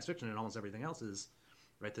other science fiction and almost everything else is,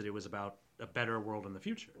 right, that it was about a better world in the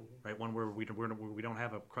future, right? One where we don't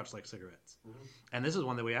have a crutch like cigarettes. Mm-hmm. And this is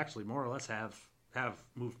one that we actually more or less have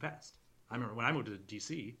moved past. I remember when I moved to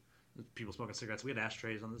D.C., people smoking cigarettes. We had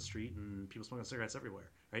ashtrays on the street and people smoking cigarettes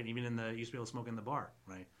everywhere, right? Even you used to be able to smoke in the bar,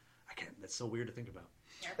 right? That's so weird to think about.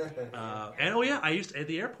 I used to, at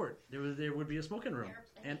the airport, there would be a smoking room.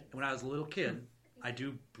 And when I was a little kid, I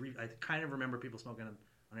kind of remember people smoking on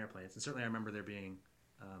airplanes, and certainly I remember there being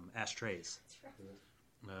ashtrays. That's right.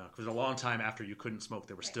 Because a long time after you couldn't smoke,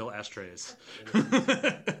 there were still ashtrays.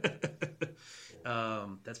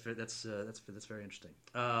 That's very interesting.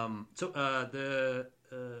 I'm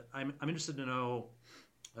interested to know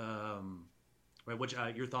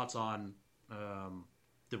what your thoughts on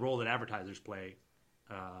the role that advertisers play,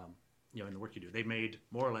 in the work you do. They made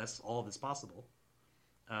more or less all of this possible.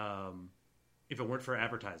 If it weren't for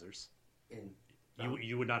advertisers,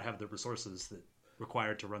 you would not have the resources that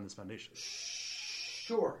required to run this foundation.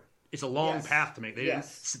 Sure. It's a long path to make.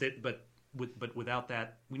 But without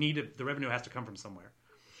that, the revenue has to come from somewhere.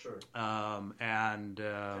 Sure. And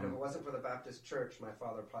if it wasn't for the Baptist Church, my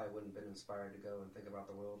father probably wouldn't have been inspired to go and think about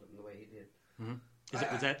the world in the way he did. Mm-hmm.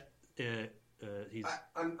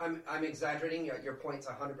 I'm exaggerating. Your point's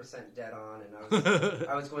 100% dead on, and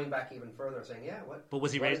I was going back even further, saying, what? But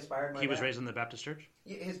was he raised? He was dad? raised in the Baptist church.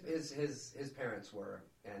 His parents were,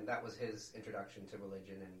 and that was his introduction to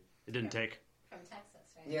religion. And it didn't take. From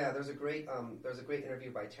Texas, right? Yeah, there's a great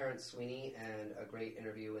interview by Terrence Sweeney and a great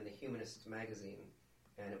interview in the Humanist magazine,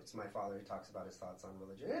 and it's my father who talks about his thoughts on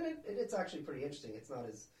religion, and it's actually pretty interesting. It's not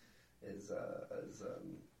as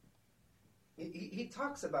he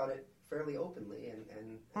talks about it fairly openly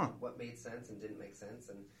and what made sense and didn't make sense,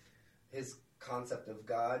 and his concept of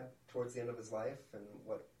God towards the end of his life and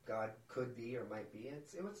what God could be or might be.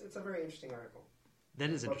 It's a very interesting article.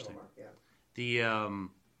 That is interesting. Yeah.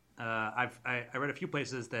 I read a few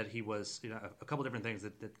places that he was, a couple different things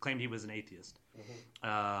that claimed he was an atheist,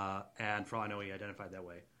 and for all I know, he identified that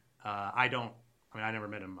way. I never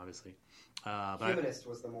met him, obviously. But Humanist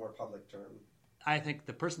was the more public term. I think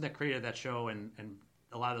the person that created that show and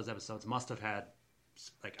a lot of those episodes must have had,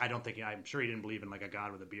 I'm sure he didn't believe in like a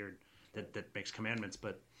God with a beard that makes commandments,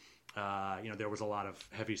 but there was a lot of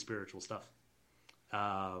heavy spiritual stuff.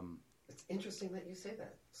 It's interesting that you say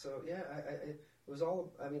that. So yeah, it was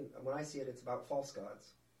all. I mean, when I see it, it's about false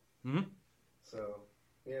gods. Mm-hmm. So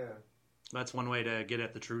yeah, that's one way to get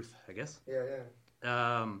at the truth, I guess. Yeah.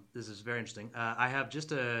 This is very interesting. I have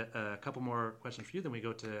just a couple more questions for you. Then we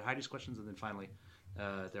go to Heidi's questions, and then finally,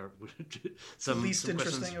 there are some least some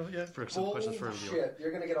interesting. questions for you. Shit,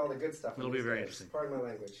 you're gonna get all the good stuff. It'll be very interesting. Pardon my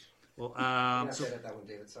language. Well, so edit that one,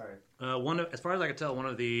 David. Sorry. As far as I can tell, one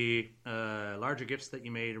of the larger gifts that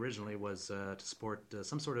you made originally was to support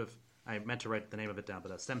some sort of. I meant to write the name of it down,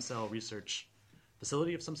 but a stem cell research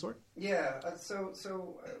facility of some sort. Yeah. So.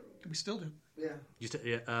 We still do. Yeah.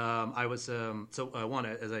 I was one.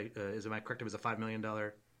 Am I correct? It was a $5 million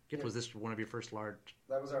gift. Yeah. Was this one of your first large?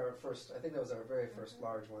 That was our first. I think that was our very first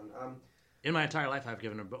large one. In my entire life, I've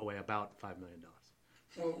given away about $5 million.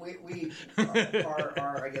 Well, we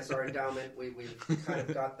our I guess our endowment, we've kind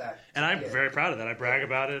of got that. And I'm very proud of that. I brag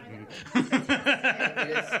about it.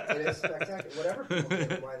 It is spectacular. Whatever people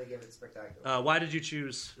give, why they give it spectacular. Why did you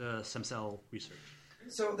choose stem cell research?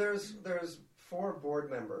 So there's 4 board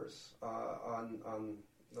members on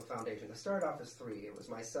the foundation. It started off as 3. It was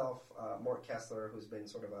myself, Mort Kessler, who's been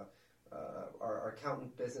sort of our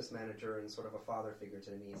accountant, business manager, and sort of a father figure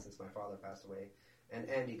to me since my father passed away, and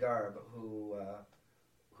Andy Garb, who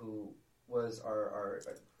was our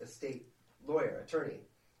estate attorney,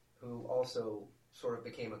 who also sort of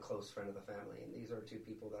became a close friend of the family. And these are 2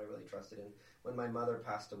 people that I really trusted. And when my mother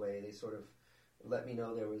passed away, they sort of let me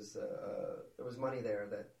know there was money there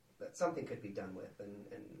that something could be done with, and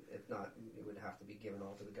if not, it would have to be given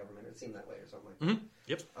all to the government. It seemed that way or something like that. Mm-hmm.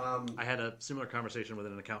 Yep. I had a similar conversation with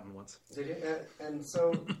an accountant once. Did you? And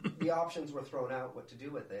so the options were thrown out, what to do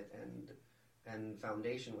with it, and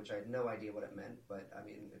foundation, which I had no idea what it meant, but I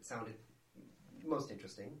mean, it sounded most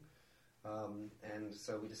interesting. And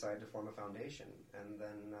so we decided to form a foundation. And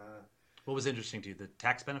then... what was interesting to you, the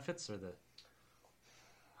tax benefits or the...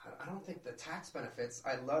 I don't think the tax benefits.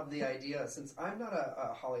 I love the idea, since I'm not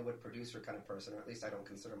a Hollywood producer kind of person, or at least I don't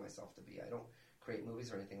consider myself to be. I don't create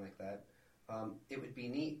movies or anything like that. It would be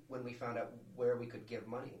neat when we found out where we could give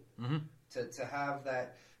money to have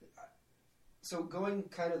that... So going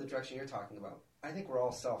kind of the direction you're talking about, I think we're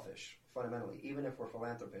all selfish, fundamentally. Even if we're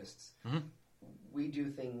philanthropists, we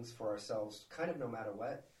do things for ourselves kind of no matter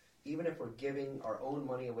what. Even if we're giving our own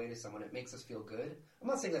money away to someone, it makes us feel good. I'm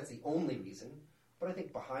not saying that's the only reason, but I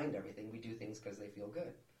think behind everything, we do things because they feel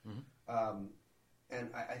good.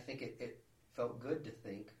 And I think it felt good to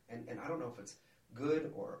think, and I don't know if it's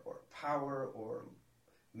good or power or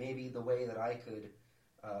maybe the way that I could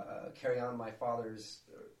carry on my father's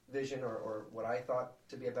vision or what I thought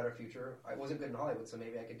to be a better future. I wasn't good in Hollywood, so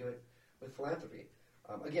maybe I could do it with philanthropy.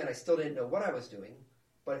 Again, I still didn't know what I was doing,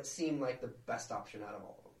 but it seemed like the best option out of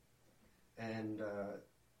all of them. And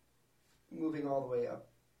moving all the way up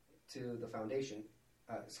to the foundation,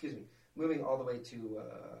 moving all the way to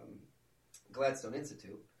Gladstone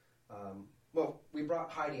Institute, well, we brought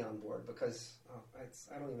Heidi on board because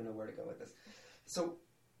I don't even know where to go with this. So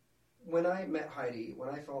when I met Heidi, when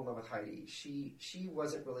I fell in love with Heidi, she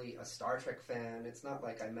wasn't really a Star Trek fan. It's not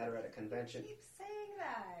like I met her at a convention. You keep saying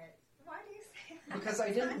that. Why do you say that? Because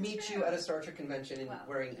I didn't meet you at a Star Trek convention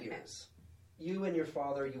wearing ears. You and your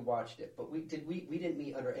father, you watched it, but we didn't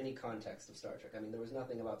meet under any context of Star Trek. I mean, there was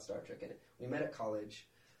nothing about Star Trek in it. We met at college.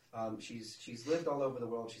 She's lived all over the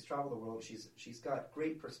world. She's traveled the world. She's got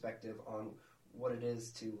great perspective on what it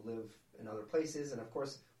is to live in other places, and of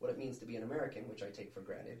course, what it means to be an American, which I take for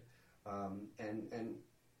granted, and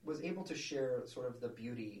was able to share sort of the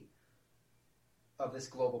beauty of this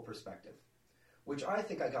global perspective, which I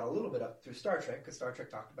think I got a little bit up through Star Trek, because Star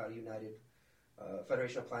Trek talked about a united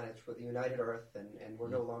Federation of Planets with a united Earth, and we're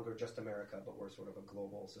no longer just America, but we're sort of a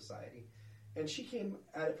global society. And she came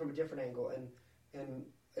at it from a different angle, and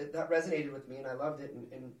that resonated with me, and I loved it.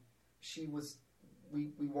 And she was,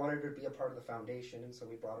 we wanted her to be a part of the foundation, and so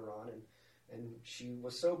we brought her on. And she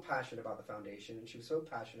was so passionate about the foundation, and she was so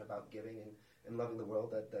passionate about giving and loving the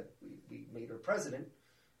world that we made her president,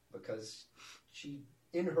 because she,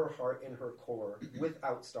 in her heart, in her core,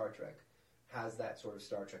 without Star Trek, has that sort of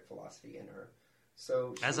Star Trek philosophy in her.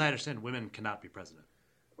 So, as I understand, women cannot be president.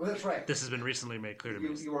 Well, that's right. This has been recently made clear to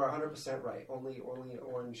me. You are 100% right. Only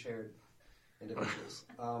orange-haired individuals.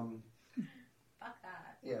 Fuck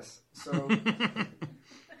that. Yes. So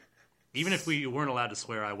even if we weren't allowed to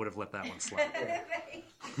swear, I would have let that one slide.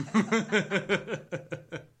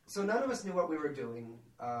 So none of us knew what we were doing.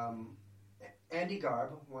 Andy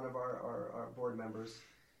Garb, one of our board members,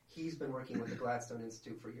 he's been working with the Gladstone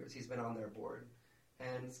Institute for years. He's been on their board.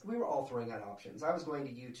 And we were all throwing out options. I was going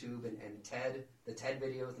to YouTube and the TED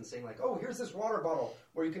videos, and saying like, oh, here's this water bottle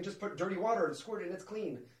where you can just put dirty water and squirt it and it's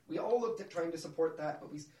clean. We all looked at trying to support that, but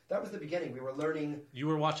that was the beginning. We were learning. You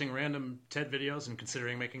were watching random TED videos and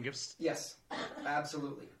considering making gifts? Yes,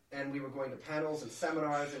 absolutely. And we were going to panels and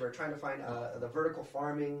seminars, and we were trying to find the vertical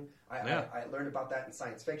farming. I learned about that in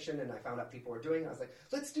science fiction, and I found out people were doing it. I was like,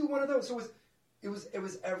 let's do one of those. So it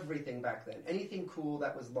was everything back then. Anything cool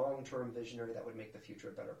that was long-term visionary that would make the future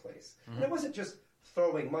a better place. Mm-hmm. And it wasn't just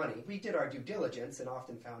throwing money. We did our due diligence and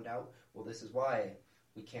often found out, well, this is why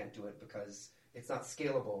we can't do it, because it's not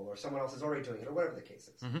scalable, or someone else is already doing it, or whatever the case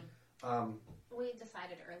is. Mm-hmm. We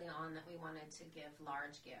decided early on that we wanted to give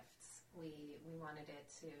large gifts. We wanted it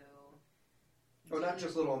to... not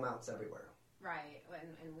just little amounts everywhere. Right,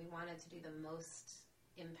 and we wanted to do the most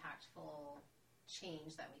impactful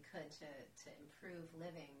change that we could to improve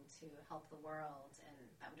living, to help the world, and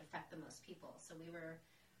that would affect the most people. So we were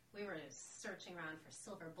searching around for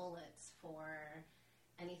silver bullets, for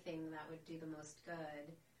anything that would do the most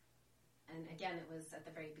good. And again, it was at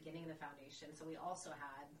the very beginning of the foundation, so we also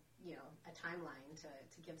had a timeline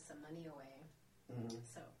to give some money away. Mm-hmm.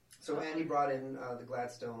 So Andy brought in the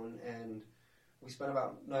Gladstone, and we spent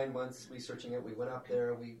about 9 months researching it. We went up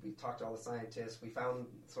there, we talked to all the scientists, we found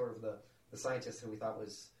sort of the scientist who we thought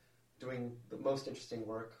was doing the most interesting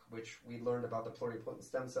work, which we learned about the pluripotent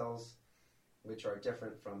stem cells, which are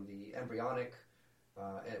different from the embryonic.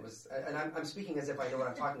 And it was, and I'm speaking as if I know what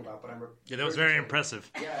I'm talking about, but that was very impressive.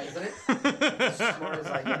 Yeah, isn't it? As smart as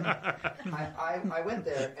I get. I went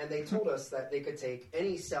there, and they told us that they could take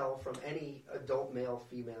any cell from any adult, male,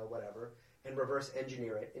 female, whatever, and reverse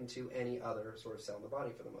engineer it into any other sort of cell in the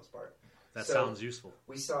body for the most part. That sounds useful.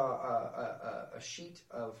 We saw a sheet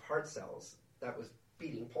of heart cells that was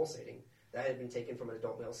beating, pulsating, that had been taken from an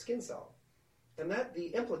adult male skin cell. And that, the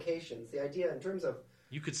implications, the idea in terms of...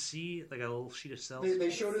 You could see like a little sheet of cells? They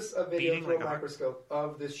showed us a video through a microscope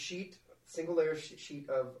of this sheet, single layer sheet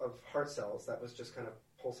of heart cells that was just kind of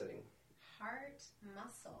pulsating. Heart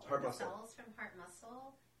muscle. Heart the muscle. Cells from heart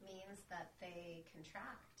muscle means that they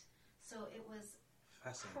contract. So it was...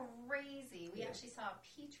 crazy. We actually saw a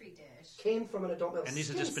petri dish. Came from an adult male skin. And these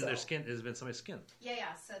have just been their skin. It has been somebody's skin.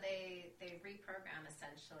 Yeah. So they reprogram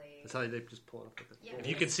essentially. That's how they just pull it up with it. Yeah, if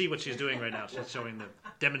you can see what she's doing right now, she's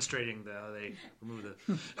demonstrating how they remove the.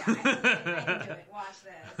 I can do it. Watch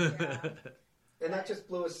this. Yeah. And that just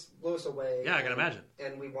blew us away. Yeah, I can imagine.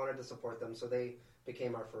 And we wanted to support them, so they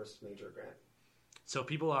became our first major grant. So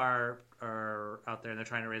people are out there and they're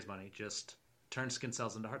trying to raise money. Just turn skin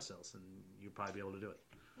cells into heart cells, and you'll probably be able to do it.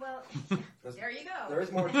 Well, there you go. There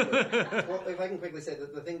is more to it. Well, if I can quickly say,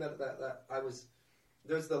 the thing that I was...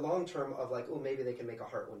 There's the long term of like, oh, maybe they can make a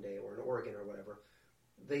heart one day, or an organ or whatever.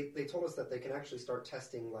 They told us that they can actually start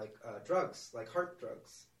testing like drugs, like heart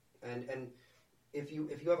drugs. And if you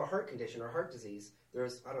have a heart condition or heart disease,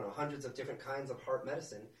 there's, I don't know, hundreds of different kinds of heart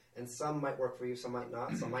medicine. and some might work for you, some might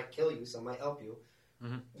not, some might kill you, some might help you.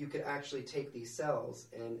 You could actually take these cells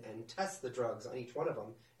and test the drugs on each one of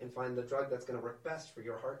them and find the drug that's going to work best for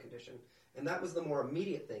your heart condition. And that was the more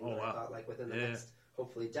immediate thing that I thought, like within the next,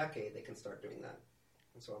 hopefully, decade, they can start doing that.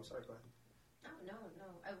 And so I'm sorry, go ahead. No.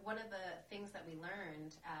 One of the things that we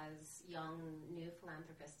learned as young, new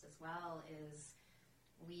philanthropists as well is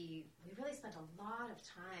we really spent a lot of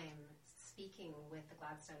time speaking with the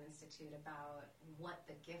Gladstone Institute about what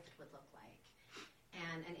the gift would look like.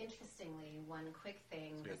 And interestingly, one quick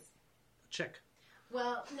thing was... Check.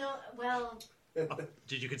 Well, no,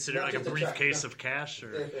 did you consider Not like a just a briefcase check, of cash?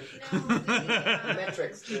 Or?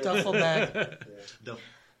 Metrics. Too. Duffel bag. No.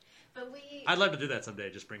 but we... I'd love to do that someday.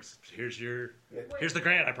 Just bring... Here's the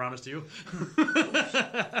grant I promised you.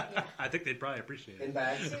 I think they'd probably appreciate it. In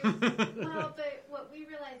bags. Well, but what we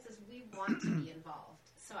realized is we want to be involved.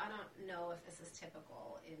 So I don't know if this is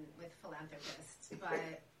typical with philanthropists,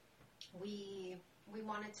 but we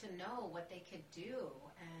wanted to know what they could do,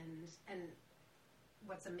 and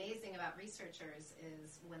what's amazing about researchers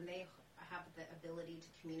is when they have the ability to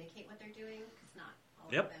communicate what they're doing, because not all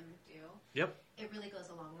of them do. Yep. It really goes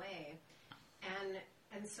a long way,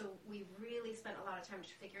 and so we really spent a lot of time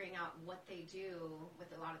figuring out what they do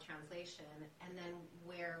with a lot of translation, and then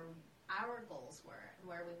where our goals were and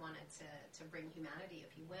where we wanted to bring humanity,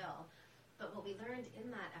 if you will. But what we learned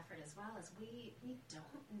in that effort as well is we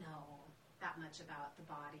don't know that much about the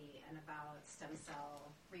body and about stem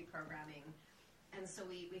cell reprogramming. And so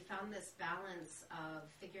we found this balance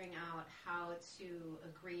of figuring out how to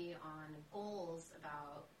agree on goals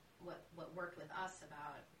about what worked with us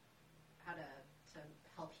about how to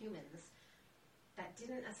help humans that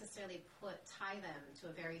didn't necessarily tie them to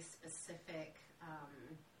a very specific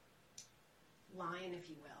line, if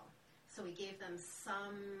you will. So we gave them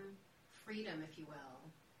some freedom, if you will.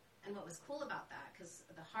 And what was cool about that, because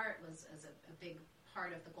the heart was as a big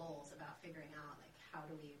part of the goals about figuring out, like, how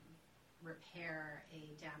do we repair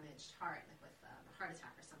a damaged heart, like with a heart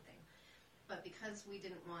attack or something. But because we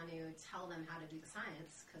didn't want to tell them how to do the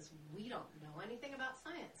science, because we don't know anything about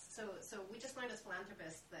science, so we just learned as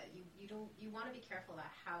philanthropists that you want to be careful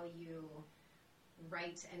about how you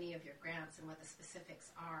write any of your grants and what the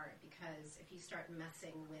specifics are, because if you start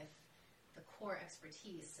messing with the core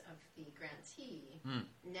expertise of the grantee,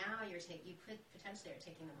 now you could potentially are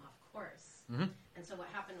taking them off course. And so what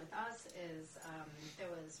happened with us is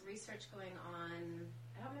there was research going on.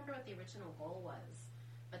 I don't remember what the original goal was,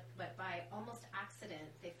 but by almost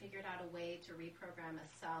accident, they figured out a way to reprogram a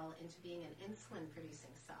cell into being an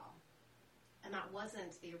insulin-producing cell. And that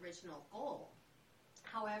wasn't the original goal.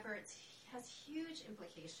 However, it has huge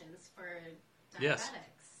implications for diabetics. Yes.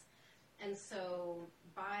 And so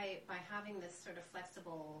by having this sort of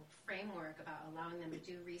flexible framework about allowing them to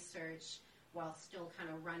do research while still kind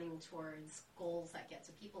of running towards goals that get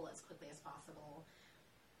to people as quickly as possible,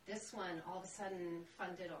 this one all of a sudden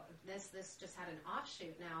funded this just had an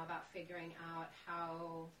offshoot now about figuring out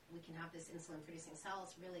how we can have this insulin-producing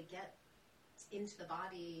cells really get into the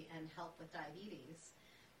body and help with diabetes.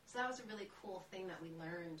 So that was a really cool thing that we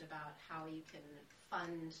learned about how you can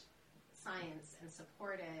fund science and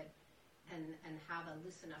support it and have a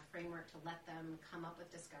loose enough framework to let them come up with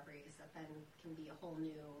discoveries that then can be a whole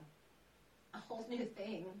new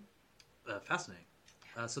thing. Fascinating.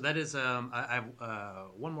 So that is, I have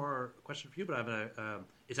one more question for you, but I have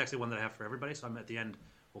it's actually one that I have for everybody. So I'm at the end.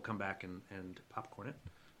 We'll come back and popcorn it.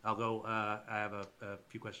 I'll go. I have a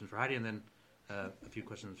few questions for Heidi, and then a few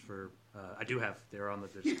questions for. I do have. They're on the.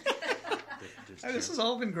 This has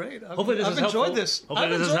all been great. Hopefully this I've is enjoyed helpful. this.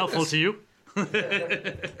 Hopefully this is helpful to you.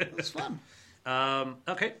 It's fun.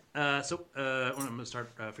 Okay, so I'm going to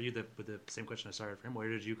start for you with the same question I started for him. Where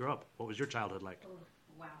did you grow up? What was your childhood like? Oh,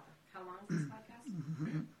 wow. How long is this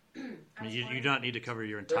podcast? I mean, you do not need to cover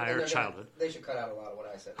your entire childhood. They should cut out a lot of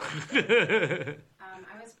what I said.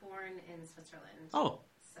 I was born in Switzerland. Oh.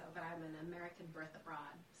 But I'm an American birth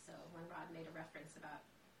abroad. So when Rod made a reference about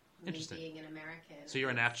me being an American. So you're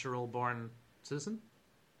a natural-born citizen?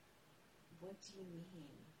 What do you mean?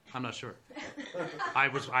 I'm not sure.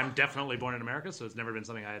 I'm definitely born in America, so it's never been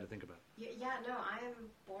something I had to think about. Yeah, no, I am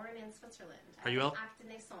born in Switzerland. Are you acte de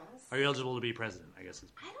naissance. Are you eligible to be president, I guess?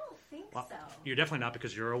 I don't think so. You're definitely not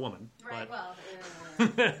because you're a woman. Right, but... well,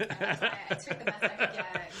 I took the best I could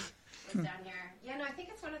get. Was down here. Yeah, no, I think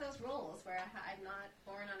it's one of those rules where I'm not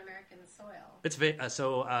born on American soil. It's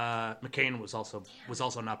so McCain was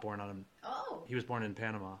also not born on. Oh. He was born in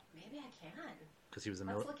Panama. Maybe I can. Because he was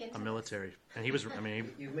a military, and he was. I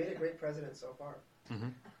mean, you've made a great president so far. Mm-hmm.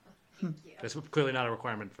 Thank you. That's clearly not a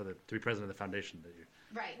requirement to be president of the foundation that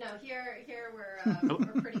Right. No, here we're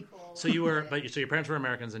pretty cool. So you were, so your parents were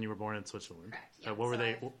Americans and you were born in Switzerland. Correct. Yeah. What were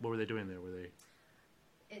they doing there? Were they?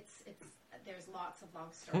 It's there's lots of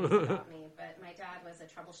long stories about me, but my dad was a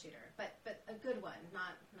troubleshooter, but a good one,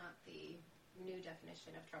 not the new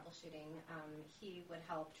definition of troubleshooting. He would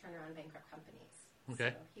help turn around bankrupt companies. Okay.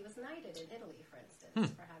 So he was knighted in Italy, for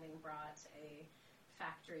instance, for having brought a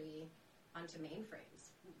factory onto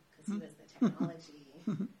mainframes because he was the technology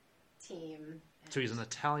team. So he's an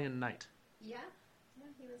Italian knight. Yeah,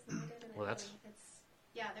 he was knighted in Well, Italy.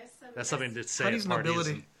 There's something to say. Honey's at parties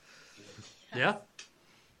nobility. Yeah,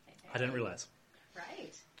 I didn't realize.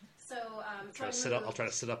 Right. So, I'll try to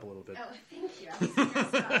sit up a little bit. Oh, thank you.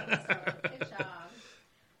 Good job.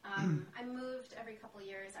 I moved every couple of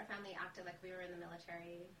years. Our family acted like we were in the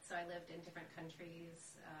military, so I lived in different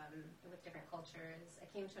countries with different cultures. I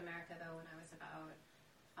came to America, though, when I was about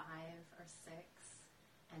 5 or 6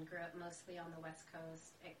 and grew up mostly on the West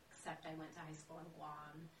Coast, except I went to high school in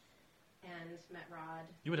Guam and met Rod.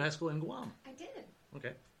 You went to high school in Guam? I did.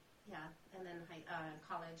 Okay. Yeah, and then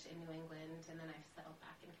college in New England, and then I settled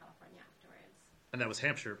back in California afterwards. And that was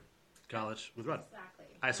Hampshire College with Rod. Exactly.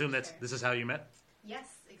 I assume Hampshire. this is how you met.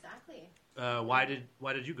 Yes, exactly. Why did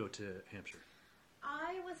you go to Hampshire?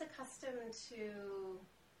 I was accustomed to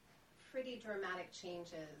pretty dramatic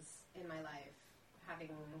changes in my life,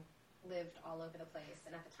 having lived all over the place.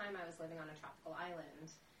 And at the time, I was living on a tropical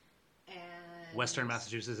island. And Western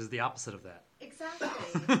Massachusetts is the opposite of that. Exactly.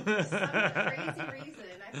 For some crazy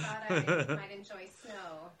reason, I thought I might enjoy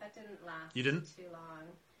snow. That didn't last You didn't? too long.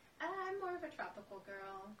 I'm more of a tropical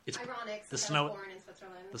girl. It's ironic the since snow. I was born in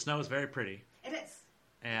Switzerland. The snow is very pretty. It is.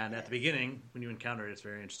 And at the beginning, when you encounter it, it's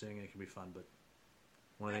very interesting and it can be fun. But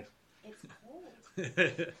one of It's cold.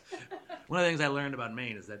 one of the things I learned about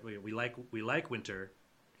Maine is that we like winter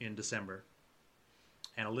in December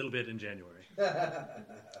and a little bit in January,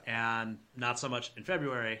 and not so much in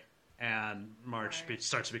February. And March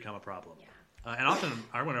starts to become a problem. Yeah. And often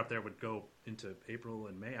our winter up there would go into April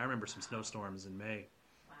and May. I remember some snowstorms in May.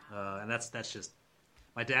 Wow. And that's just.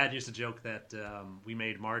 My dad used to joke that we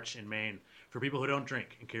made March in Maine for people who don't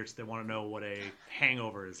drink, in case they want to know what a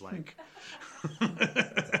hangover is like.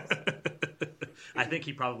 I think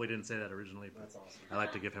he probably didn't say that originally, but That's awesome. I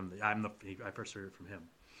like to give him. I first heard it from him.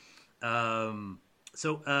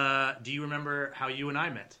 So, do you remember how you and I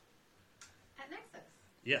met? At Nexus.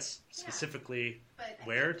 Yes, specifically. But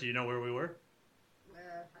Where? Do you know where we were?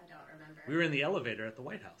 I don't remember. We were in the elevator at the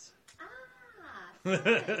White House. Fun. But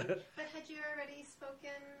had you already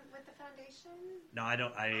spoken with the foundation? No, I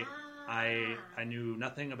don't. I knew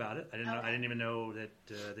nothing about it. I didn't know. I didn't even know that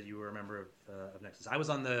you were a member of Nexus. I was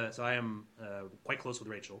on so I am quite close with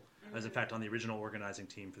Rachel. Mm-hmm. I was in fact on the original organizing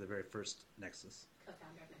team for the very first Nexus.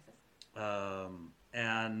 Co-founder of Nexus.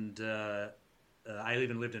 And I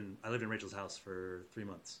even lived in Rachel's house for 3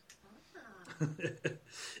 months.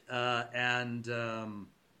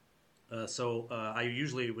 So I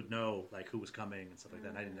usually would know like who was coming and stuff like that.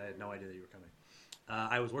 And I had no idea that you were coming.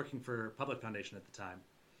 I was working for Public Foundation at the time,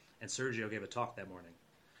 and Sergio gave a talk that morning.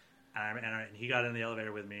 And he got in the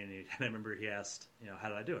elevator with me, and I remember he asked, how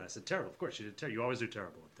did I do? And I said, terrible. Of course, you did terrible. You always do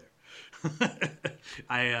terrible up there.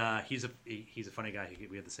 He's a funny guy.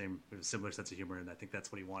 We have a similar sense of humor, and I think that's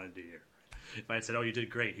what he wanted to hear. If I had said, "Oh, you did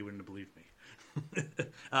great," he wouldn't have believed me.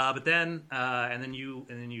 But then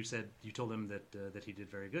you said you told him that he did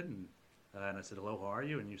very good, and I said, "Hello, how are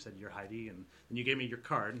you?" And you said, "You're Heidi," and then you gave me your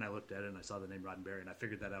card, and I looked at it, and I saw the name Roddenberry, and I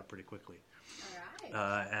figured that out pretty quickly. All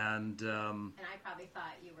right. And I probably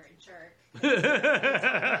thought you were a jerk. It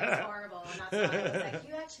was horrible. And that's why I was like,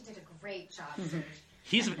 you actually did a great job, Serge.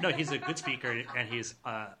 He's a good speaker, and he's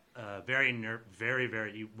very,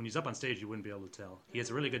 very. When he's up on stage, you wouldn't be able to tell. He has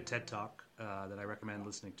a really good TED talk that I recommend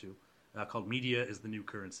listening to, called "Media is the New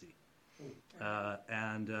Currency,"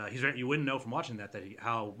 and you wouldn't know from watching that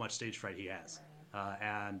how much stage fright he has,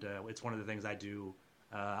 and it's one of the things I do.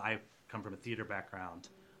 I come from a theater background,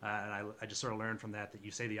 and I just sort of learned from that you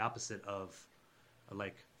say the opposite of,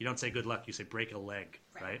 like, you don't say good luck, you say break a leg,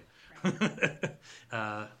 right?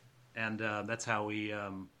 And that's how we,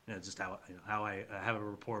 just how I have a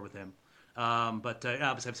rapport with him. But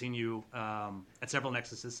obviously, I've seen you at several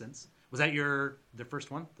Nexuses since. Was that the first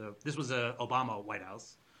one? This was a Obama White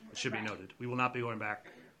House. It should be noted. We will not be going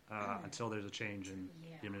back until there's a change in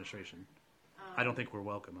the administration. I don't think we're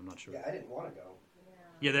welcome. I'm not sure. Yeah, I didn't want to go.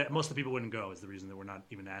 Yeah, most of the people wouldn't go is the reason that we're not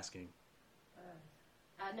even asking.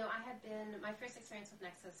 No, I had been. My first experience with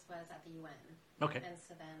Nexus was at the UN. Okay. And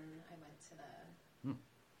so then I went to the.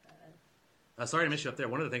 Sorry to miss you up there.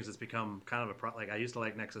 One of the things that's become kind of I used to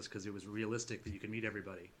like Nexus because it was realistic that you could meet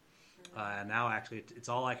everybody. And now actually it's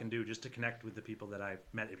all I can do just to connect with the people that I've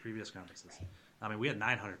met at previous conferences. Right. I mean, we had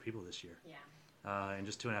 900 people this year. Yeah. In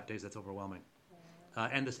just 2.5 days, that's overwhelming.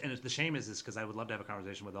 And the shame is because I would love to have a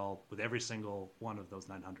conversation with every single one of those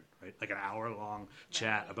 900, right? Like an hour-long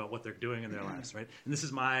chat about what they're doing in their lives, right? And this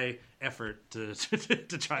is my effort to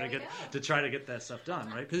try to get that stuff done,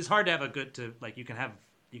 right? Because it's hard to have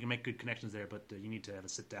you can make good connections there, but you need to have a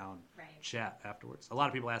sit-down chat afterwards. A lot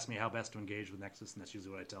of people ask me how best to engage with Nexus, and that's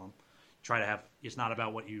usually what I tell them. It's not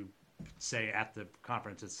about what you say at the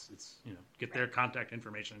conference. It's get their contact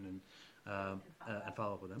information and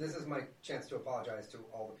follow up with them. This is my chance to apologize to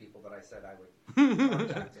all the people that I said I would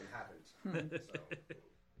contact and haven't. So.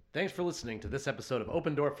 Thanks for listening to this episode of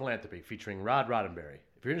Open Door Philanthropy featuring Rod Roddenberry.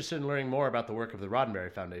 If you're interested in learning more about the work of the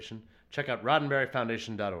Roddenberry Foundation, check out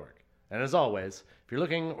roddenberryfoundation.org. And as always, if you're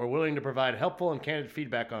looking or willing to provide helpful and candid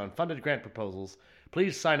feedback on unfunded grant proposals,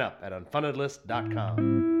 please sign up at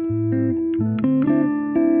unfundedlist.com.